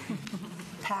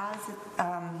 PAS,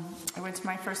 I went to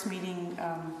my first meeting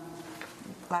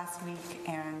last week,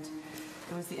 and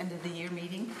it was the end of the year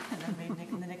meeting, and I made it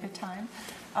in the nick of time.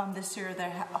 This year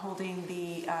they're holding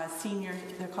the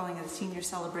they're calling it a senior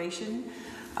celebration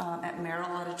at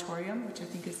Merrill Auditorium, which I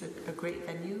think is a great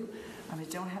venue. I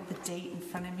don't have the date in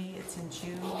front of me. It's in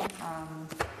June,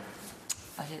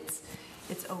 but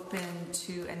it's open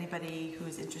to anybody who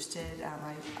is interested.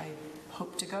 I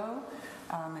hope to go,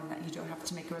 and that you don't have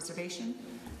to make a reservation.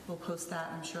 We'll post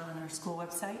that, I'm sure, on our school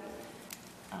website.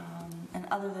 And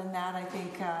other than that, I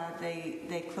think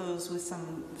they close with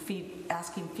some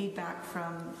asking feedback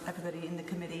from everybody in the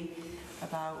committee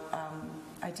about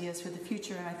ideas for the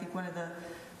future. And I think one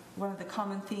of the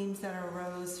common themes that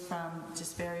arose from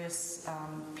just various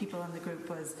people in the group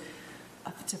was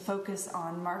to focus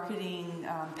on marketing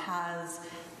PAS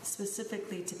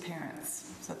specifically to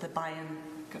parents, so that the buy-in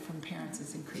from parents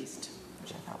is increased,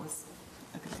 which I thought was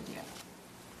a good idea.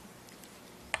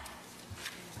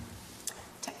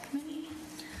 Tech committee?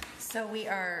 So we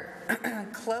are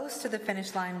close to the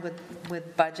finish line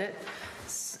with budget,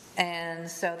 and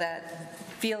so that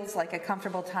feels like a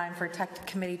comfortable time for tech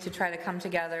committee to try to come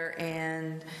together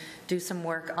and do some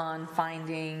work on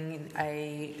finding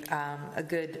a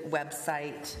good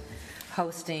website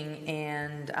hosting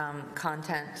and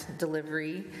content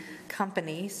delivery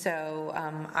company. So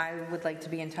I would like to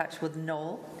be in touch with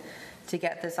Noel to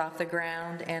get this off the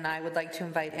ground, and I would like to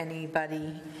invite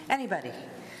anybody,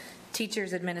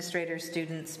 teachers, administrators,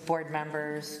 students, board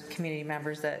members, community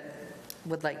members that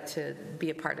would like to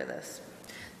be a part of this.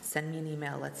 Send me an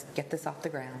email. Let's get this off the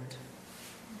ground.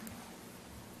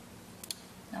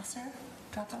 Nasser,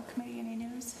 dropout committee, any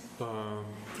news?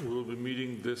 We'll be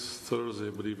meeting this Thursday, I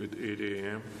believe, at 8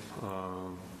 a.m.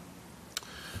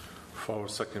 For our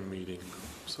second meeting.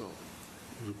 So,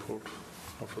 report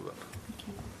after that. Thank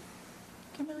you.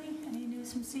 Kimberly, any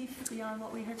news from CEF beyond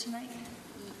what we heard tonight?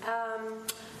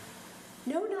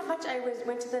 No, not much. I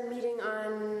went to the meeting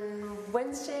on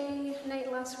Wednesday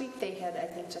night last week. They had, I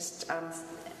think, just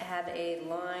had a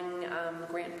long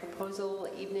grant proposal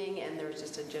evening, and there was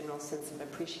just a general sense of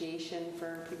appreciation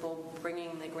for people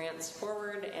bringing the grants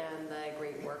forward and the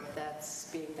great work that's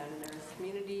being done in our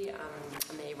community.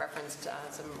 And they referenced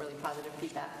some really positive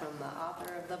feedback from the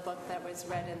author of the book that was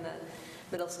read in the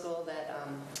middle school. That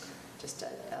just a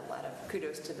lot of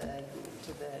kudos to the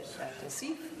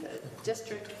CEF, the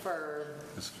district, for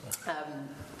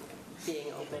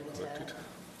being open to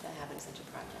having such a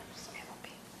project. So.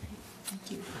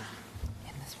 Thank you.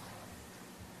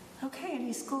 Okay,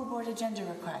 any school board agenda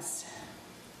requests?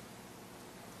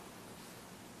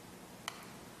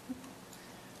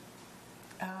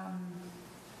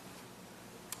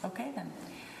 Okay then.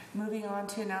 Moving on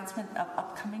to announcement of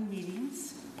upcoming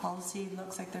meetings. Policy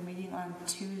looks like they're meeting on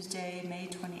Tuesday, May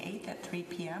 28th at 3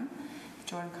 p.m.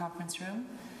 Jordan Conference Room.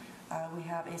 We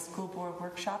have a school board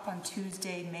workshop on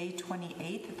Tuesday, May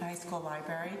 28th at the high school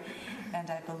library, and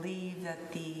I believe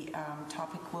that the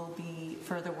topic will be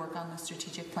further work on the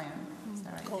strategic plan. Is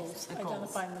that right? Goals. The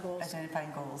Identifying the goals.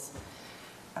 Identifying goals.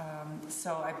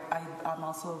 So I'm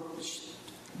also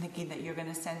thinking that you're going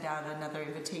to send out another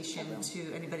invitation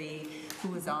to anybody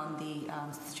who is on the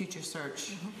future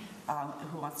search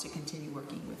who wants to continue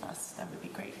working with us. That would be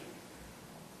great.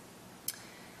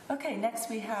 Okay, next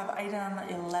we have item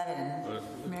 11.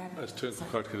 I still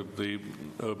corrected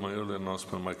my earlier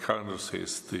announcement. My calendar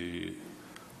says the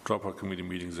Dropout Committee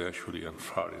meeting is actually on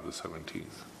Friday the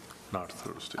 17th, not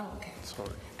Thursday. Oh, okay.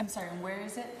 Sorry. I'm sorry, and where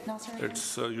is it, Nasser?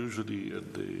 It's usually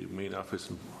at the main office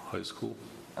in high school.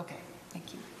 Okay,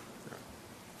 thank you.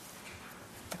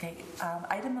 Okay,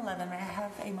 item 11, may I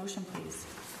have a motion, please?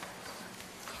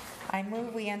 I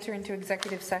move we enter into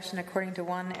executive session according to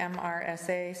 1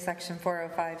 MRSA Section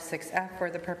 4056F for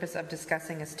the purpose of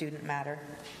discussing a student matter.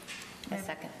 A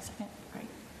second. Second, great.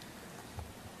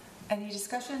 Any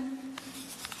discussion?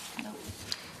 Nope.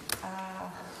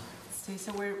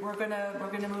 So we're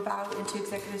gonna move out into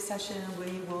executive session.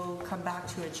 We will come back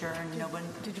to adjourn. No one.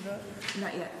 Did you vote?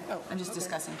 Not yet. Oh, I'm just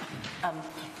discussing. And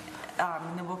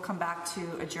then we'll come back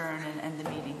to adjourn and end the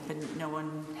meeting, but no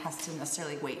one has to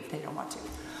necessarily wait if they don't want to.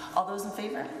 All those in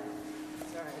favor?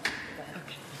 Sorry.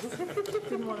 Okay.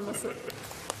 Didn't want to miss it.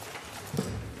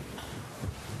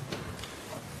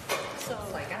 So,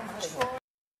 like, I'm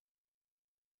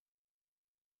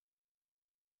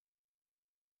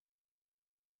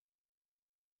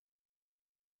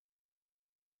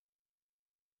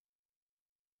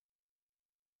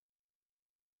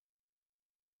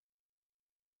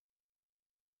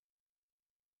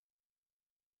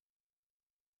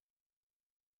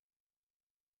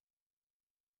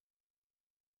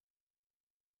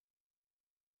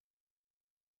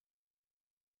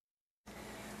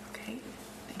Okay.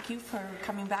 Thank you for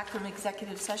coming back from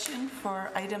executive session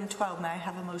for item 12. May I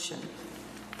have a motion?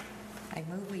 I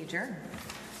move we adjourn.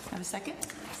 Have a second?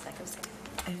 Second.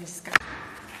 Any discussion?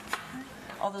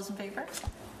 All those in favor?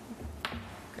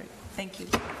 Great. Thank you.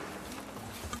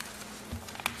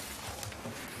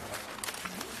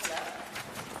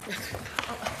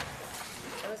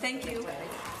 Thank you.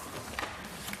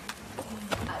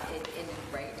 In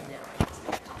right now.